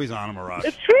just always on him, Arash.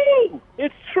 It's true.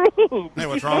 It's true. Hey,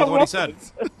 what's wrong with what he said?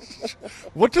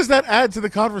 What does that add to the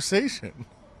conversation?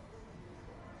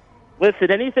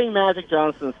 Listen, anything Magic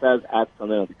Johnson says adds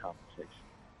something to the conversation.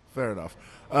 Fair enough.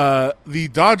 The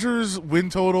Dodgers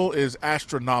win total is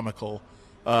astronomical.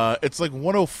 It's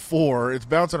 104. It's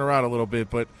bouncing around a little bit,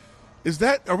 but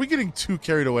are we getting too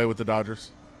carried away with the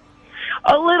Dodgers?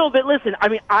 A little bit. Listen, I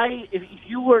mean, if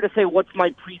you were to say what's my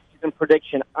preseason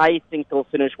prediction, I think they'll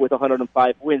finish with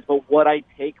 105 wins. But would I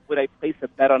place a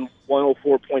bet on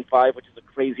 104.5, which is a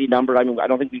crazy number? I mean, I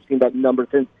don't think we've seen that number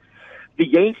since the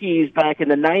Yankees back in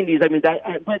the 90s.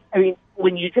 I mean,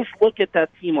 when you just look at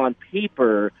that team on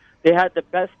paper, they had the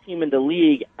best team in the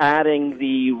league, adding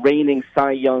the reigning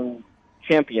Cy Young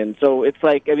champion. So it's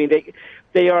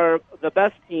they are the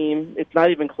best team. It's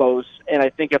not even close. And I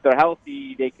think if they're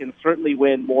healthy, they can certainly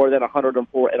win more than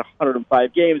 104 and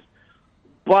 105 games.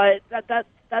 But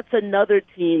that's another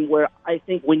team where I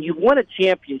think when you won a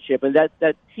championship, and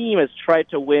that team has tried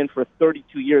to win for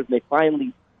 32 years, and they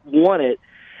finally won it,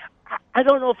 I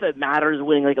don't know if it matters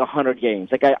winning 100 games.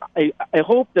 I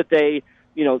hope that they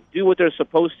do what they're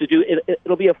supposed to do.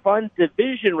 It'll be a fun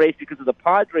division race because the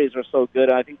Padres are so good.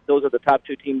 I think those are the top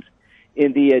 2 teams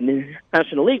in the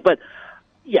National League. But,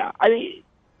 yeah, I mean,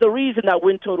 the reason that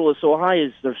win total is so high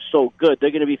is they're so good.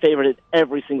 They're going to be favored in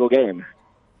every single game.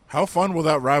 How fun will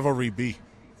that rivalry be?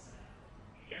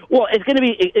 Well, it's going to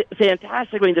be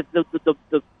fantastic. I mean,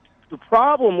 the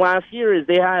problem last year is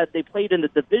they played in the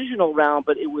divisional round,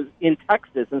 but it was in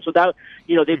Texas, and so that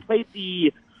they played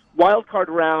the wild card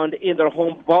round in their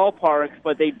home ballparks,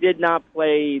 but they did not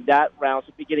play that round.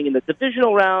 So beginning in the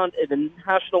divisional round, in the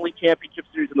National League Championship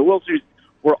Series, and the World Series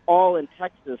were all in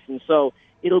Texas, and so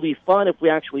it'll be fun if we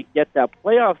actually get that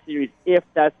playoff series if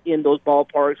that's in those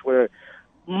ballparks where.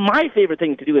 My favorite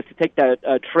thing to do is to take that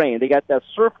train. They got that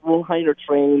Surf Rolliner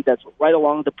train that's right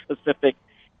along the Pacific.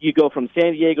 You go from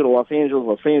San Diego to Los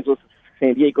Angeles to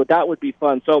San Diego. That would be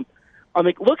fun. So I'm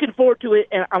looking forward to it,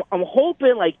 and I'm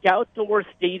hoping like outdoor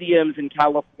stadiums in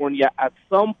California at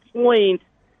some point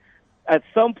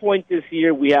this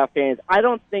year we have fans. I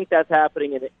don't think that's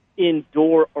happening in an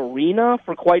indoor arena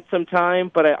for quite some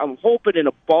time, but I'm hoping in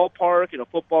a ballpark, in a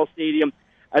football stadium,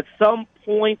 at some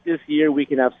point this year, we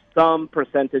can have some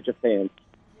percentage of fans.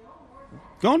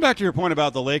 Going back to your point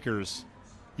about the Lakers,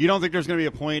 you don't think there's going to be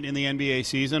a point in the NBA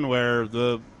season where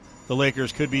the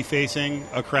Lakers could be facing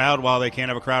a crowd while they can't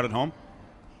have a crowd at home?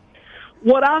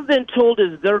 What I've been told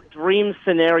is their dream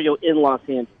scenario in Los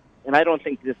Angeles, and I don't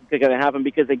think this is going to happen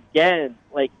because, again,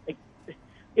 like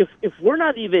if we're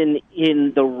not even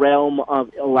in the realm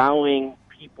of allowing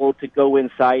people to go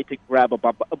inside to grab a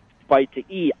bite to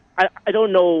eat, I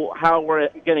don't know how we're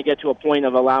going to get to a point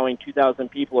of allowing 2,000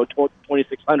 people or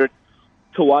 2,600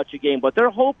 to watch a game. But their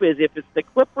hope is if it's the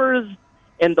Clippers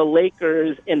and the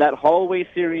Lakers in that hallway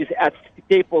series at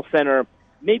Staples Center,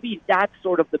 maybe that's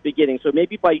sort of the beginning. So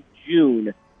maybe by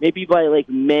June, maybe by like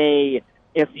May,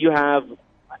 if you have,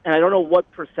 and I don't know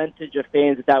what percentage of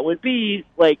fans that would be,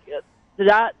 like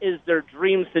that is their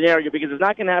dream scenario because it's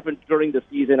not going to happen during the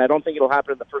season. I don't think it'll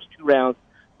happen in the first two rounds.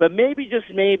 But maybe, just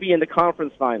maybe, in the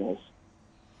conference finals.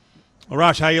 Well,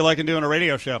 Rosh, how you liking doing a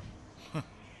radio show?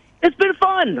 It's been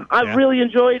fun. I've really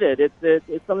enjoyed it.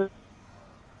 It's something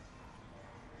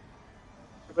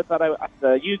I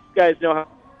thought you guys know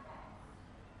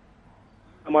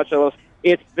how much I love.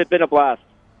 It's been a blast.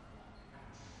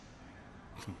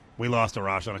 We lost to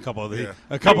Rosh on a couple of the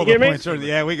points.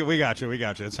 Yeah, we got you.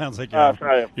 It sounds like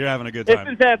you're having a good time.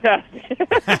 It's been fantastic.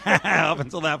 Up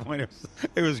until that point,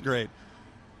 it was great.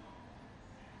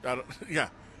 That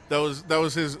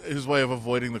was his way of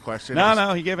avoiding the question.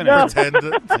 No, he gave an answer.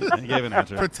 He gave an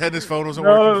answer. Pretend his phone wasn't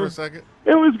working for a second.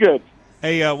 It was good.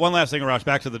 Hey, one last thing, Rosh.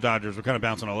 Back to the Dodgers. We're kind of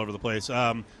bouncing all over the place.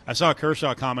 I saw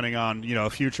Kershaw commenting on a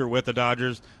future with the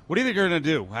Dodgers. What do you think they're going to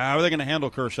do? How are they going to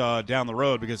handle Kershaw down the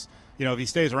road? Because if he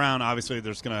stays around, obviously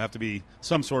there's going to have to be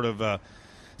some sort of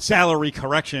salary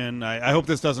correction. I hope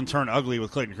this doesn't turn ugly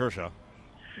with Clayton Kershaw.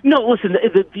 No, listen,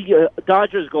 the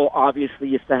Dodgers' goal,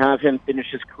 obviously, is to have him finish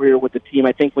his career with the team.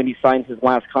 I think when he signed his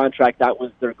last contract, that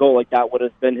was their goal. Like, that would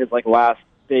have been his, last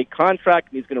big contract,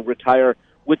 and he's going to retire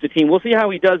with the team. We'll see how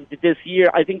he does this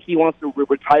year. I think he wants to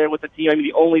retire with the team. I mean,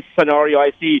 the only scenario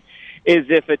I see is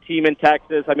if a team in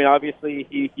Texas, I mean, obviously,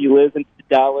 he lives in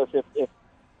Dallas, if they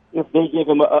give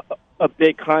him a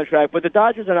big contract. But the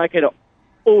Dodgers are not going to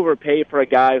overpay for a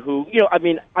guy who,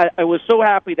 I was so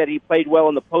happy that he played well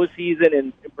in the postseason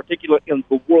and in particular in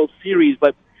the World Series,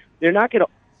 but they're not going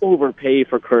to overpay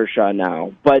for Kershaw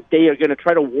now. But they are going to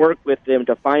try to work with him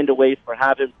to find a way for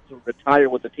him to retire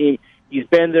with the team. He's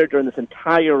been there during this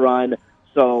entire run,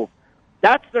 so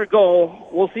that's their goal.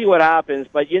 We'll see what happens,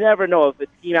 but you never know if the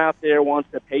team out there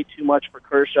wants to pay too much for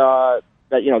Kershaw.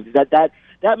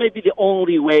 That may be the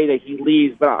only way that he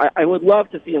leaves, but I would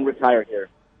love to see him retire here.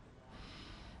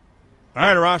 All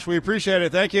right, Arash, we appreciate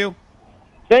it. Thank you.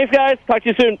 Thanks, guys. Talk to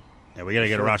you soon. Yeah, we got to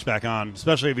get Arash back on,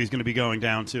 especially if he's going to be going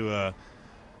down to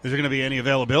is there going to be any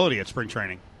availability at spring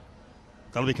training?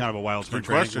 That'll be kind of a wild spring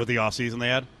training with the offseason they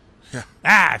had. Yeah.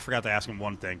 I forgot to ask him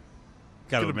one thing.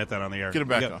 Got to admit that on the air. Get him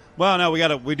back on. Well, no,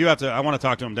 we do have to. I want to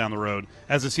talk to him down the road.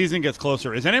 As the season gets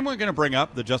closer, is anyone going to bring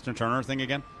up the Justin Turner thing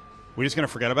again? We just going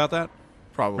to forget about that?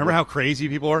 Probably. Remember how crazy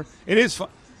people are? It is fun.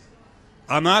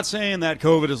 I'm not saying that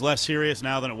COVID is less serious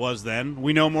now than it was then.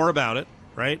 We know more about it,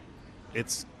 right?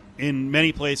 It's in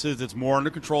many places it's more under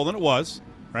control than it was,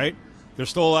 right? There's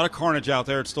still a lot of carnage out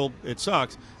there. It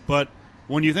sucks. But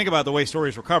when you think about the way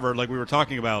stories were covered, like we were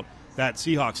talking about that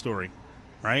Seahawks story,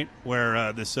 right,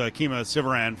 where this Kima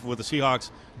Sivaran with the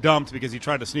Seahawks dumped because he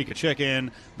tried to sneak a chick in,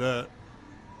 a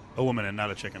woman in,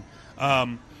 not a chicken,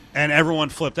 and everyone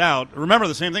flipped out. Remember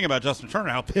the same thing about Justin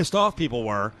Turner, how pissed off people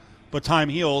were. But time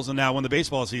heals, and now when the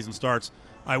baseball season starts,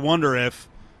 I wonder if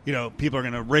people are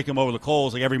going to rake him over the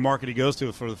coals like every market he goes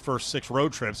to for the first 6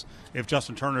 road trips. If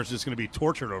Justin Turner is just going to be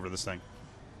tortured over this thing.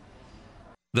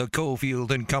 The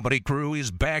Cofield and Company crew is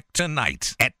back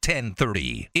tonight at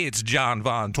 10:30. It's John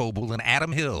Von Tobel and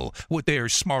Adam Hill with their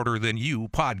Smarter Than You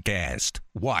podcast.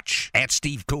 Watch at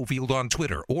Steve Cofield on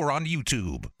Twitter or on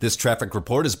YouTube. This traffic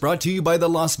report is brought to you by the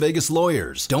Las Vegas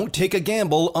Lawyers. Don't take a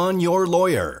gamble on your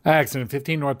lawyer. Accident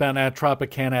 15 northbound at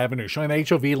Tropicana Avenue, showing the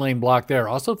HOV lane block there.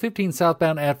 Also 15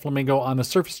 southbound at Flamingo on the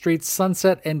surface streets,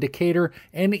 Sunset and Decatur,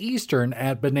 and Eastern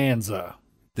at Bonanza.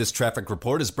 This traffic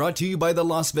report is brought to you by the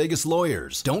Las Vegas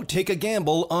Lawyers. Don't take a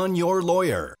gamble on your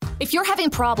lawyer. If you're having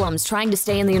problems trying to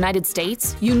stay in the United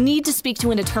States, you need to speak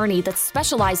to an attorney that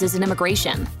specializes in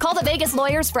immigration. Call the Vegas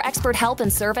Lawyers for expert help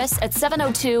and service at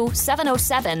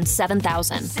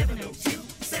 702-707-7000.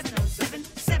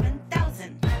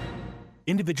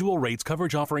 Individual rates,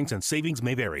 coverage offerings, and savings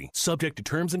may vary, subject to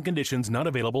terms and conditions not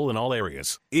available in all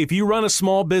areas. If you run a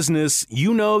small business,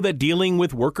 you know that dealing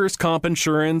with workers' comp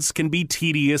insurance can be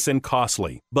tedious and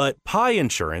costly. But Pi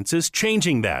Insurance is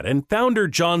changing that, and founder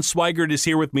John Swigert is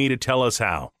here with me to tell us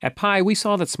how. At Pi, we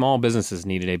saw that small businesses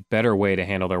needed a better way to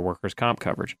handle their workers' comp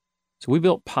coverage. So we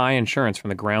built Pi Insurance from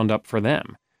the ground up for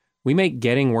them. We make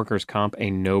getting workers' comp a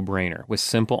no-brainer with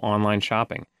simple online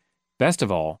shopping. Best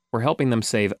of all, we're helping them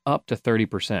save up to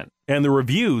 30%. And the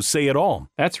reviews say it all.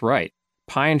 That's right.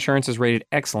 Pi Insurance is rated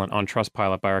excellent on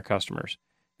Trustpilot by our customers.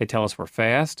 They tell us we're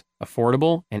fast,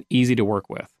 affordable, and easy to work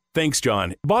with. Thanks,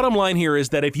 John. Bottom line here is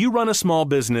that if you run a small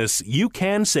business, you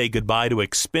can say goodbye to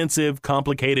expensive,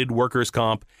 complicated workers'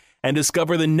 comp and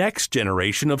discover the next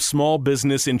generation of small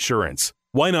business insurance.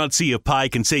 Why not see if Pi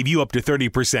can save you up to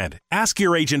 30%? Ask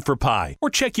your agent for Pi or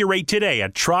check your rate today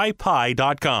at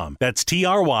trypi.com. That's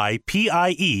TRYPIE.com.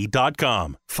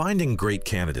 Finding great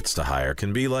candidates to hire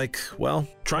can be like, well,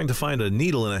 trying to find a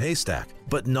needle in a haystack,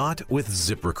 but not with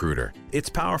ZipRecruiter. Its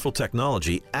powerful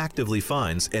technology actively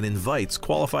finds and invites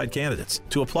qualified candidates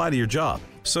to apply to your job.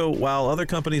 So while other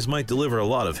companies might deliver a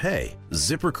lot of hay,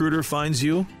 ZipRecruiter finds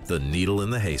you the needle in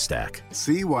the haystack.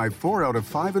 See why 4 out of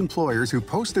 5 employers who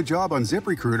post a job on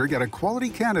ZipRecruiter get a quality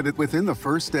candidate within the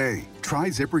first day. Try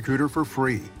ZipRecruiter for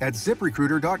free at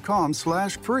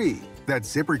ZipRecruiter.com/free.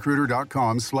 That's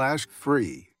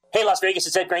ZipRecruiter.com/free. Hey, Las Vegas,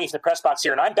 it's Ed Graney from the Press Box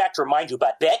here, and I'm back to remind you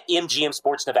about BetMGM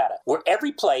Sports Nevada, where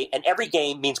every play and every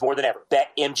game means more than ever.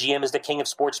 BetMGM is the king of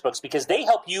sportsbooks because they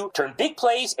help you turn big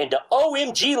plays into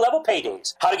OMG-level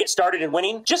paydays. How to get started in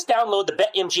winning? Just download the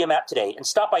BetMGM app today and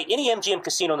stop by any MGM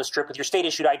casino on the Strip with your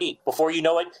state-issued ID. Before you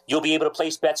know it, you'll be able to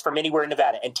place bets from anywhere in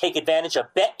Nevada and take advantage of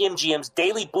BetMGM's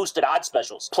daily boosted odds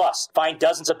specials. Plus, find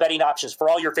dozens of betting options for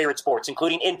all your favorite sports,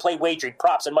 including in-play wagering,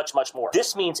 props, and much, much more.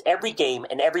 This means every game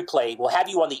and every play will have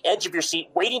you on the edge of your seat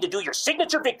waiting to do your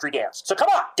signature victory dance. So come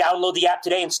on, download the app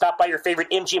today and stop by your favorite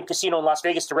MGM casino in Las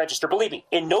Vegas to register. Believe me,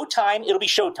 in no time, it'll be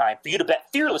showtime for you to bet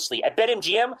fearlessly at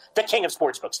BetMGM, the king of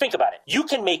sportsbooks. Think about it. You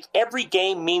can make every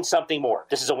game mean something more.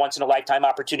 This is a once-in-a-lifetime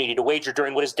opportunity to wager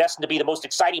during what is destined to be the most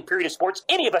exciting period of sports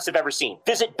any of us have ever seen.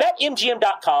 Visit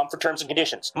BetMGM.com for terms and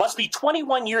conditions. Must be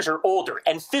 21 years or older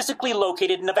and physically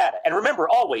located in Nevada. And remember,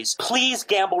 always, please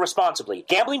gamble responsibly.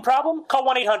 Gambling problem? Call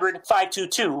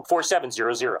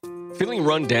 1-800-522-4700. Feeling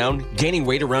run down, gaining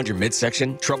weight around your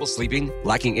midsection, trouble sleeping,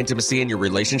 lacking intimacy in your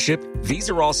relationship? These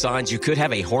are all signs you could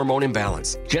have a hormone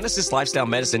imbalance. Genesis Lifestyle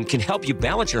Medicine can help you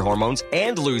balance your hormones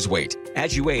and lose weight.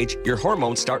 As you age, your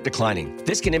hormones start declining.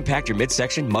 This can impact your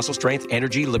midsection, muscle strength,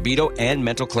 energy, libido, and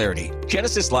mental clarity.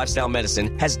 Genesis Lifestyle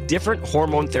Medicine has different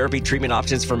hormone therapy treatment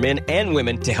options for men and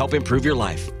women to help improve your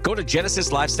life. Go to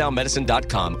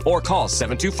genesislifestylemedicine.com or call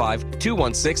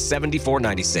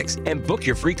 725-216-7496 and book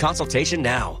your free consultation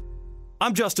now.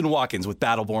 I'm Justin Watkins with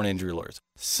Battleborn Injury Lawyers.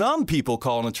 Some people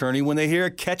call an attorney when they hear a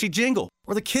catchy jingle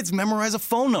or the kids memorize a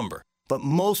phone number. But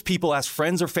most people ask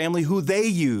friends or family who they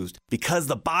used because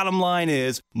the bottom line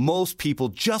is most people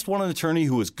just want an attorney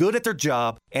who is good at their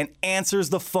job and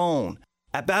answers the phone.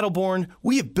 At Battleborn,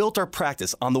 we have built our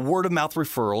practice on the word-of-mouth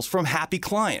referrals from happy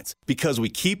clients because we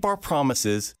keep our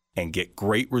promises and get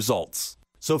great results.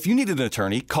 So if you need an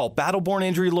attorney, call Battleborn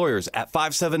Injury Lawyers at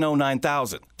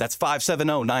 570-9000. That's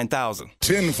 570-9000.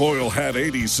 Tinfoil Hat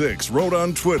 86 wrote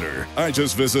on Twitter, I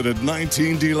just visited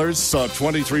 19 dealers, saw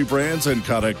 23 brands, and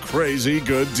got a crazy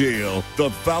good deal. The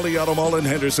Valley Auto Mall in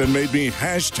Henderson made me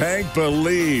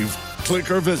 #believe.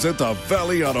 Click or visit the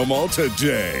Valley Auto Mall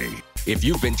today. If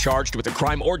you've been charged with a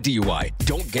crime or DUI,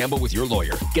 don't gamble with your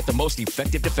lawyer. Get the most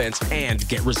effective defense and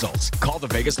get results. Call the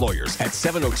Vegas Lawyers at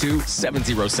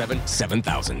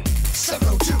 702-707-7000.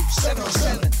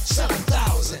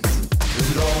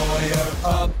 702-707-7000. Lawyer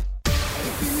up.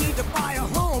 If you need to buy a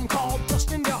home, call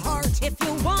Dustin DeHart. If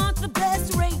you want the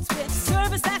best rates with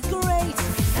service that's great,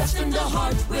 Dustin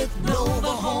DeHart with Nova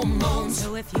Home Loans.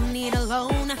 So if you need a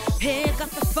loan, pick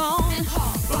up the phone and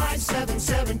call 570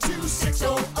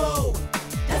 577-2600.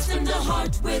 Destined to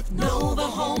Heart with Nova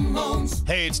Home Loans.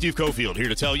 Hey, it's Steve Cofield here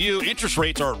to tell you interest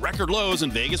rates are at record lows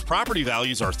and Vegas property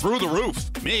values are through the roof.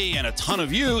 Me and a ton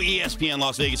of you ESPN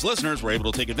Las Vegas listeners were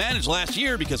able to take advantage last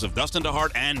year because of Dustin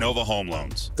DeHart and Nova Home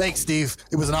Loans. Thanks, Steve.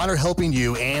 It was an honor helping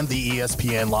you and the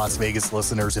ESPN Las Vegas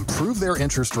listeners improve their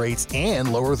interest rates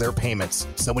and lower their payments.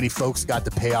 So many folks got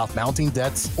to pay off mounting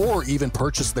debts or even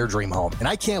purchase their dream home. And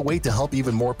I can't wait to help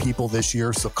even more people this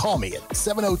year, so call me at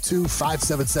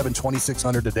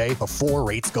 702-577-2600 today before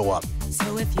rates go up.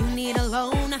 So if you need a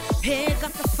loan, pick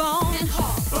up the phone and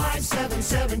call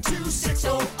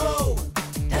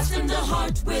 577-2600. Destined to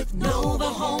Heart with Nova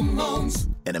Home Loans.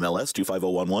 NMLS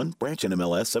 25011, branch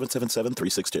NMLS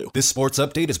 777362. This sports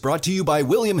update is brought to you by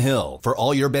William Hill. For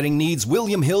all your betting needs,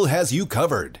 William Hill has you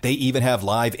covered. They even have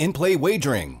live in-play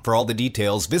wagering. For all the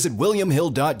details, visit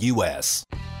williamhill.us.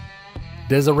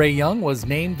 Desiree Young was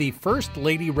named the first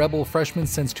Lady Rebel freshman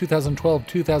since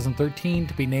 2012-2013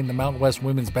 to be named the Mountain West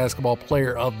Women's Basketball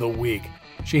Player of the Week.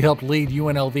 She helped lead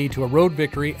UNLV to a road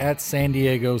victory at San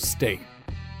Diego State.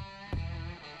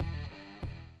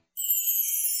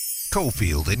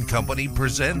 Cofield and Company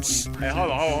presents Hey,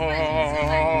 hold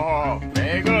on.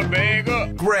 Bag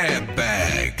up. Grab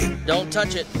Bag. Don't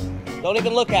touch it. Don't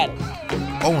even look at it.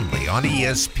 Only on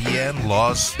ESPN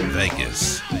Las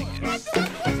Vegas.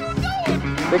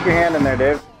 Stick your hand in there,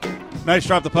 Dave. Nice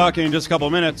drop the puck in just a couple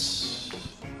of minutes.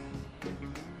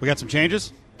 We got some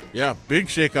changes? Yeah, big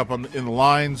shakeup in the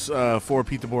lines for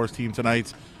Pete DeBoer's team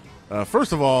tonight.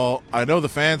 First of all, I know the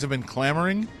fans have been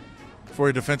clamoring for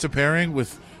a defensive pairing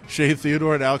with Shea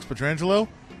Theodore and Alex Pietrangelo.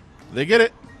 They get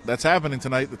it. That's happening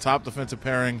tonight. The top defensive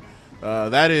pairing.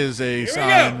 That is a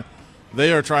sign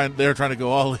they are trying to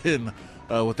go all in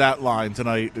with that line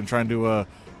tonight and trying to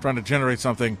generate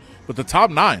something. But the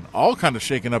top nine all kind of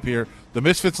shaken up here. The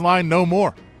Misfits line, no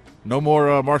more. No more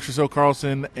Marchessault,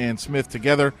 Carlson, and Smith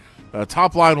together.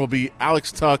 Top line will be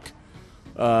Alex Tuck,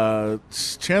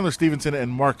 Chandler Stevenson, and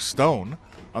Mark Stone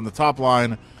on the top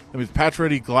line. That means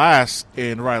Pacioretty, Glass,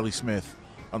 and Riley Smith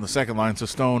on the second line. So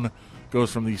Stone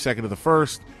goes from the second to the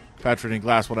first. Pacioretty and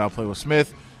Glass will now play with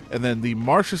Smith. And then the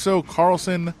Marchessault,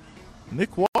 Carlson,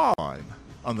 Nick Waugh line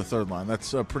on the third line.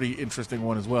 That's a pretty interesting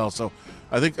one as well. So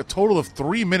I think a total of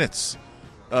 3 minutes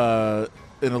and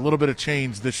a little bit of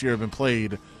change this year have been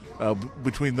played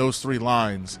between those three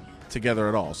lines together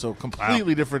at all. So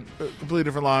completely different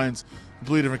lines,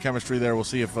 completely different chemistry there. We'll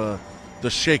see if the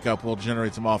shakeup will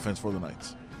generate some offense for the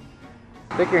Knights.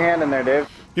 Stick your hand in there, Dave.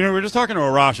 You know, we were just talking to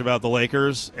Arash about the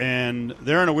Lakers, and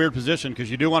they're in a weird position because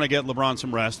you do want to get LeBron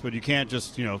some rest, but you can't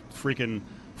just, freaking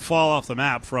fall off the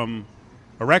map from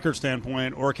a record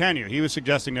standpoint, or can you? He was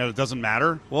suggesting that it doesn't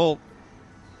matter. Well,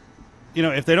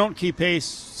 if they don't keep pace,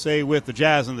 say, with the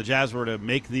Jazz, and the Jazz were to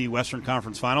make the Western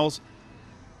Conference Finals,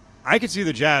 I could see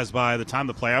the Jazz, by the time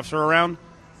the playoffs are around,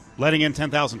 letting in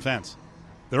 10,000 fans.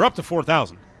 They're up to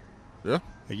 4,000. Yeah.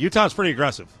 Utah's pretty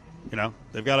aggressive.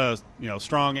 They've got a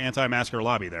strong anti-masker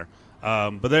lobby there.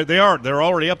 But they're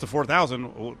already up to 4,000.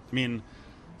 I mean,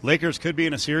 Lakers could be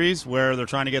in a series where they're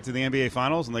trying to get to the NBA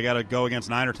Finals and they got to go against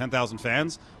 9,000 or 10,000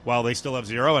 fans while they still have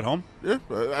 0 at home. Yeah,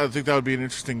 I think that would be an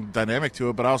interesting dynamic to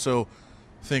it, but I also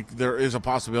think there is a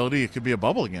possibility it could be a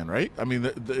bubble again, right? I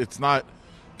mean, it's not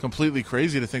completely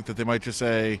crazy to think that they might just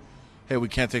say, hey, we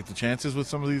can't take the chances with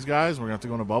some of these guys. We're going to have to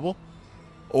go in a bubble.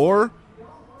 Or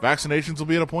vaccinations will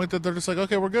be at a point that they're just like,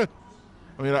 okay, we're good.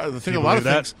 I mean, the thing, a lot of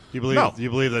things. Do you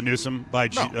believe that Newsom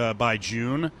by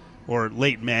June or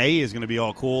late May is going to be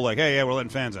all cool? Like, hey, yeah, we're letting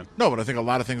fans in. No, but I think a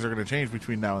lot of things are going to change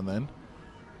between now and then.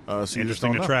 So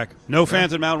interesting to track. No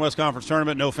fans at Mountain West Conference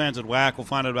Tournament. No fans at WAC. We'll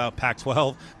find out about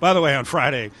Pac-12. By the way, on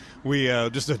Friday, we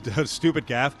just a stupid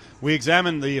gaffe. We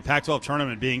examined the Pac-12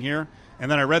 tournament being here, and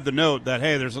then I read the note that,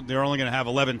 hey, they're only going to have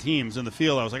 11 teams in the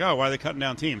field. I was like, oh, why are they cutting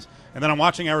down teams? And then I'm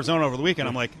watching Arizona over the weekend.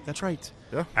 I'm like, that's right.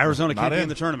 Yeah. Arizona can't be in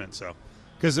the tournament. So,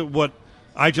 because what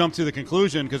I jumped to the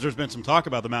conclusion, because there's been some talk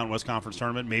about the Mountain West Conference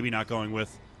Tournament maybe not going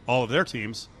with all of their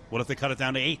teams. What if they cut it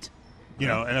down to 8?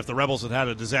 And if the Rebels had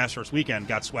a disastrous weekend,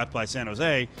 got swept by San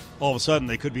Jose, all of a sudden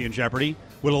they could be in jeopardy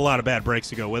with a lot of bad breaks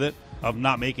to go with it of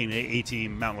not making an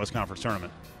 8-team Mountain West Conference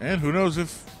Tournament. And who knows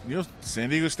if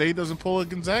San Diego State doesn't pull a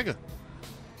Gonzaga.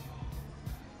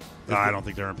 I don't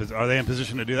think are they in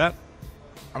position to do that?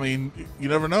 I mean, you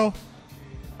never know.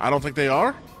 I don't think they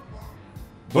are.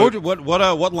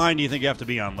 What line do you think you have to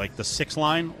be on? Like the 6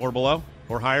 line or below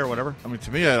or higher, whatever? I mean,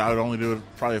 to me, I would only do it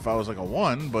probably if I was like a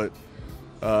 1, but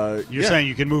you're saying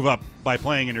you can move up by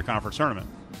playing in your conference tournament.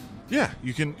 Yeah,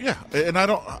 you can. Yeah, and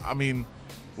I mean,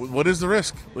 what is the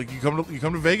risk? Like you come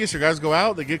to Vegas, your guys go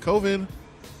out, they get COVID,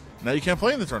 now you can't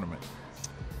play in the tournament.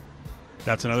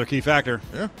 That's another key factor.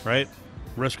 Yeah. Right?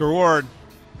 Risk reward.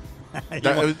 you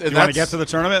want to get to the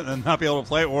tournament and not be able to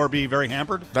play or be very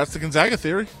hampered? That's the Gonzaga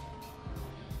theory.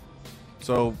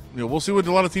 So, we'll see what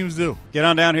a lot of teams do. Get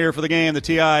on down here for the game. The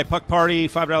TI Puck Party,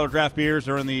 $5 draft beers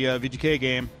during the VGK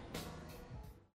game.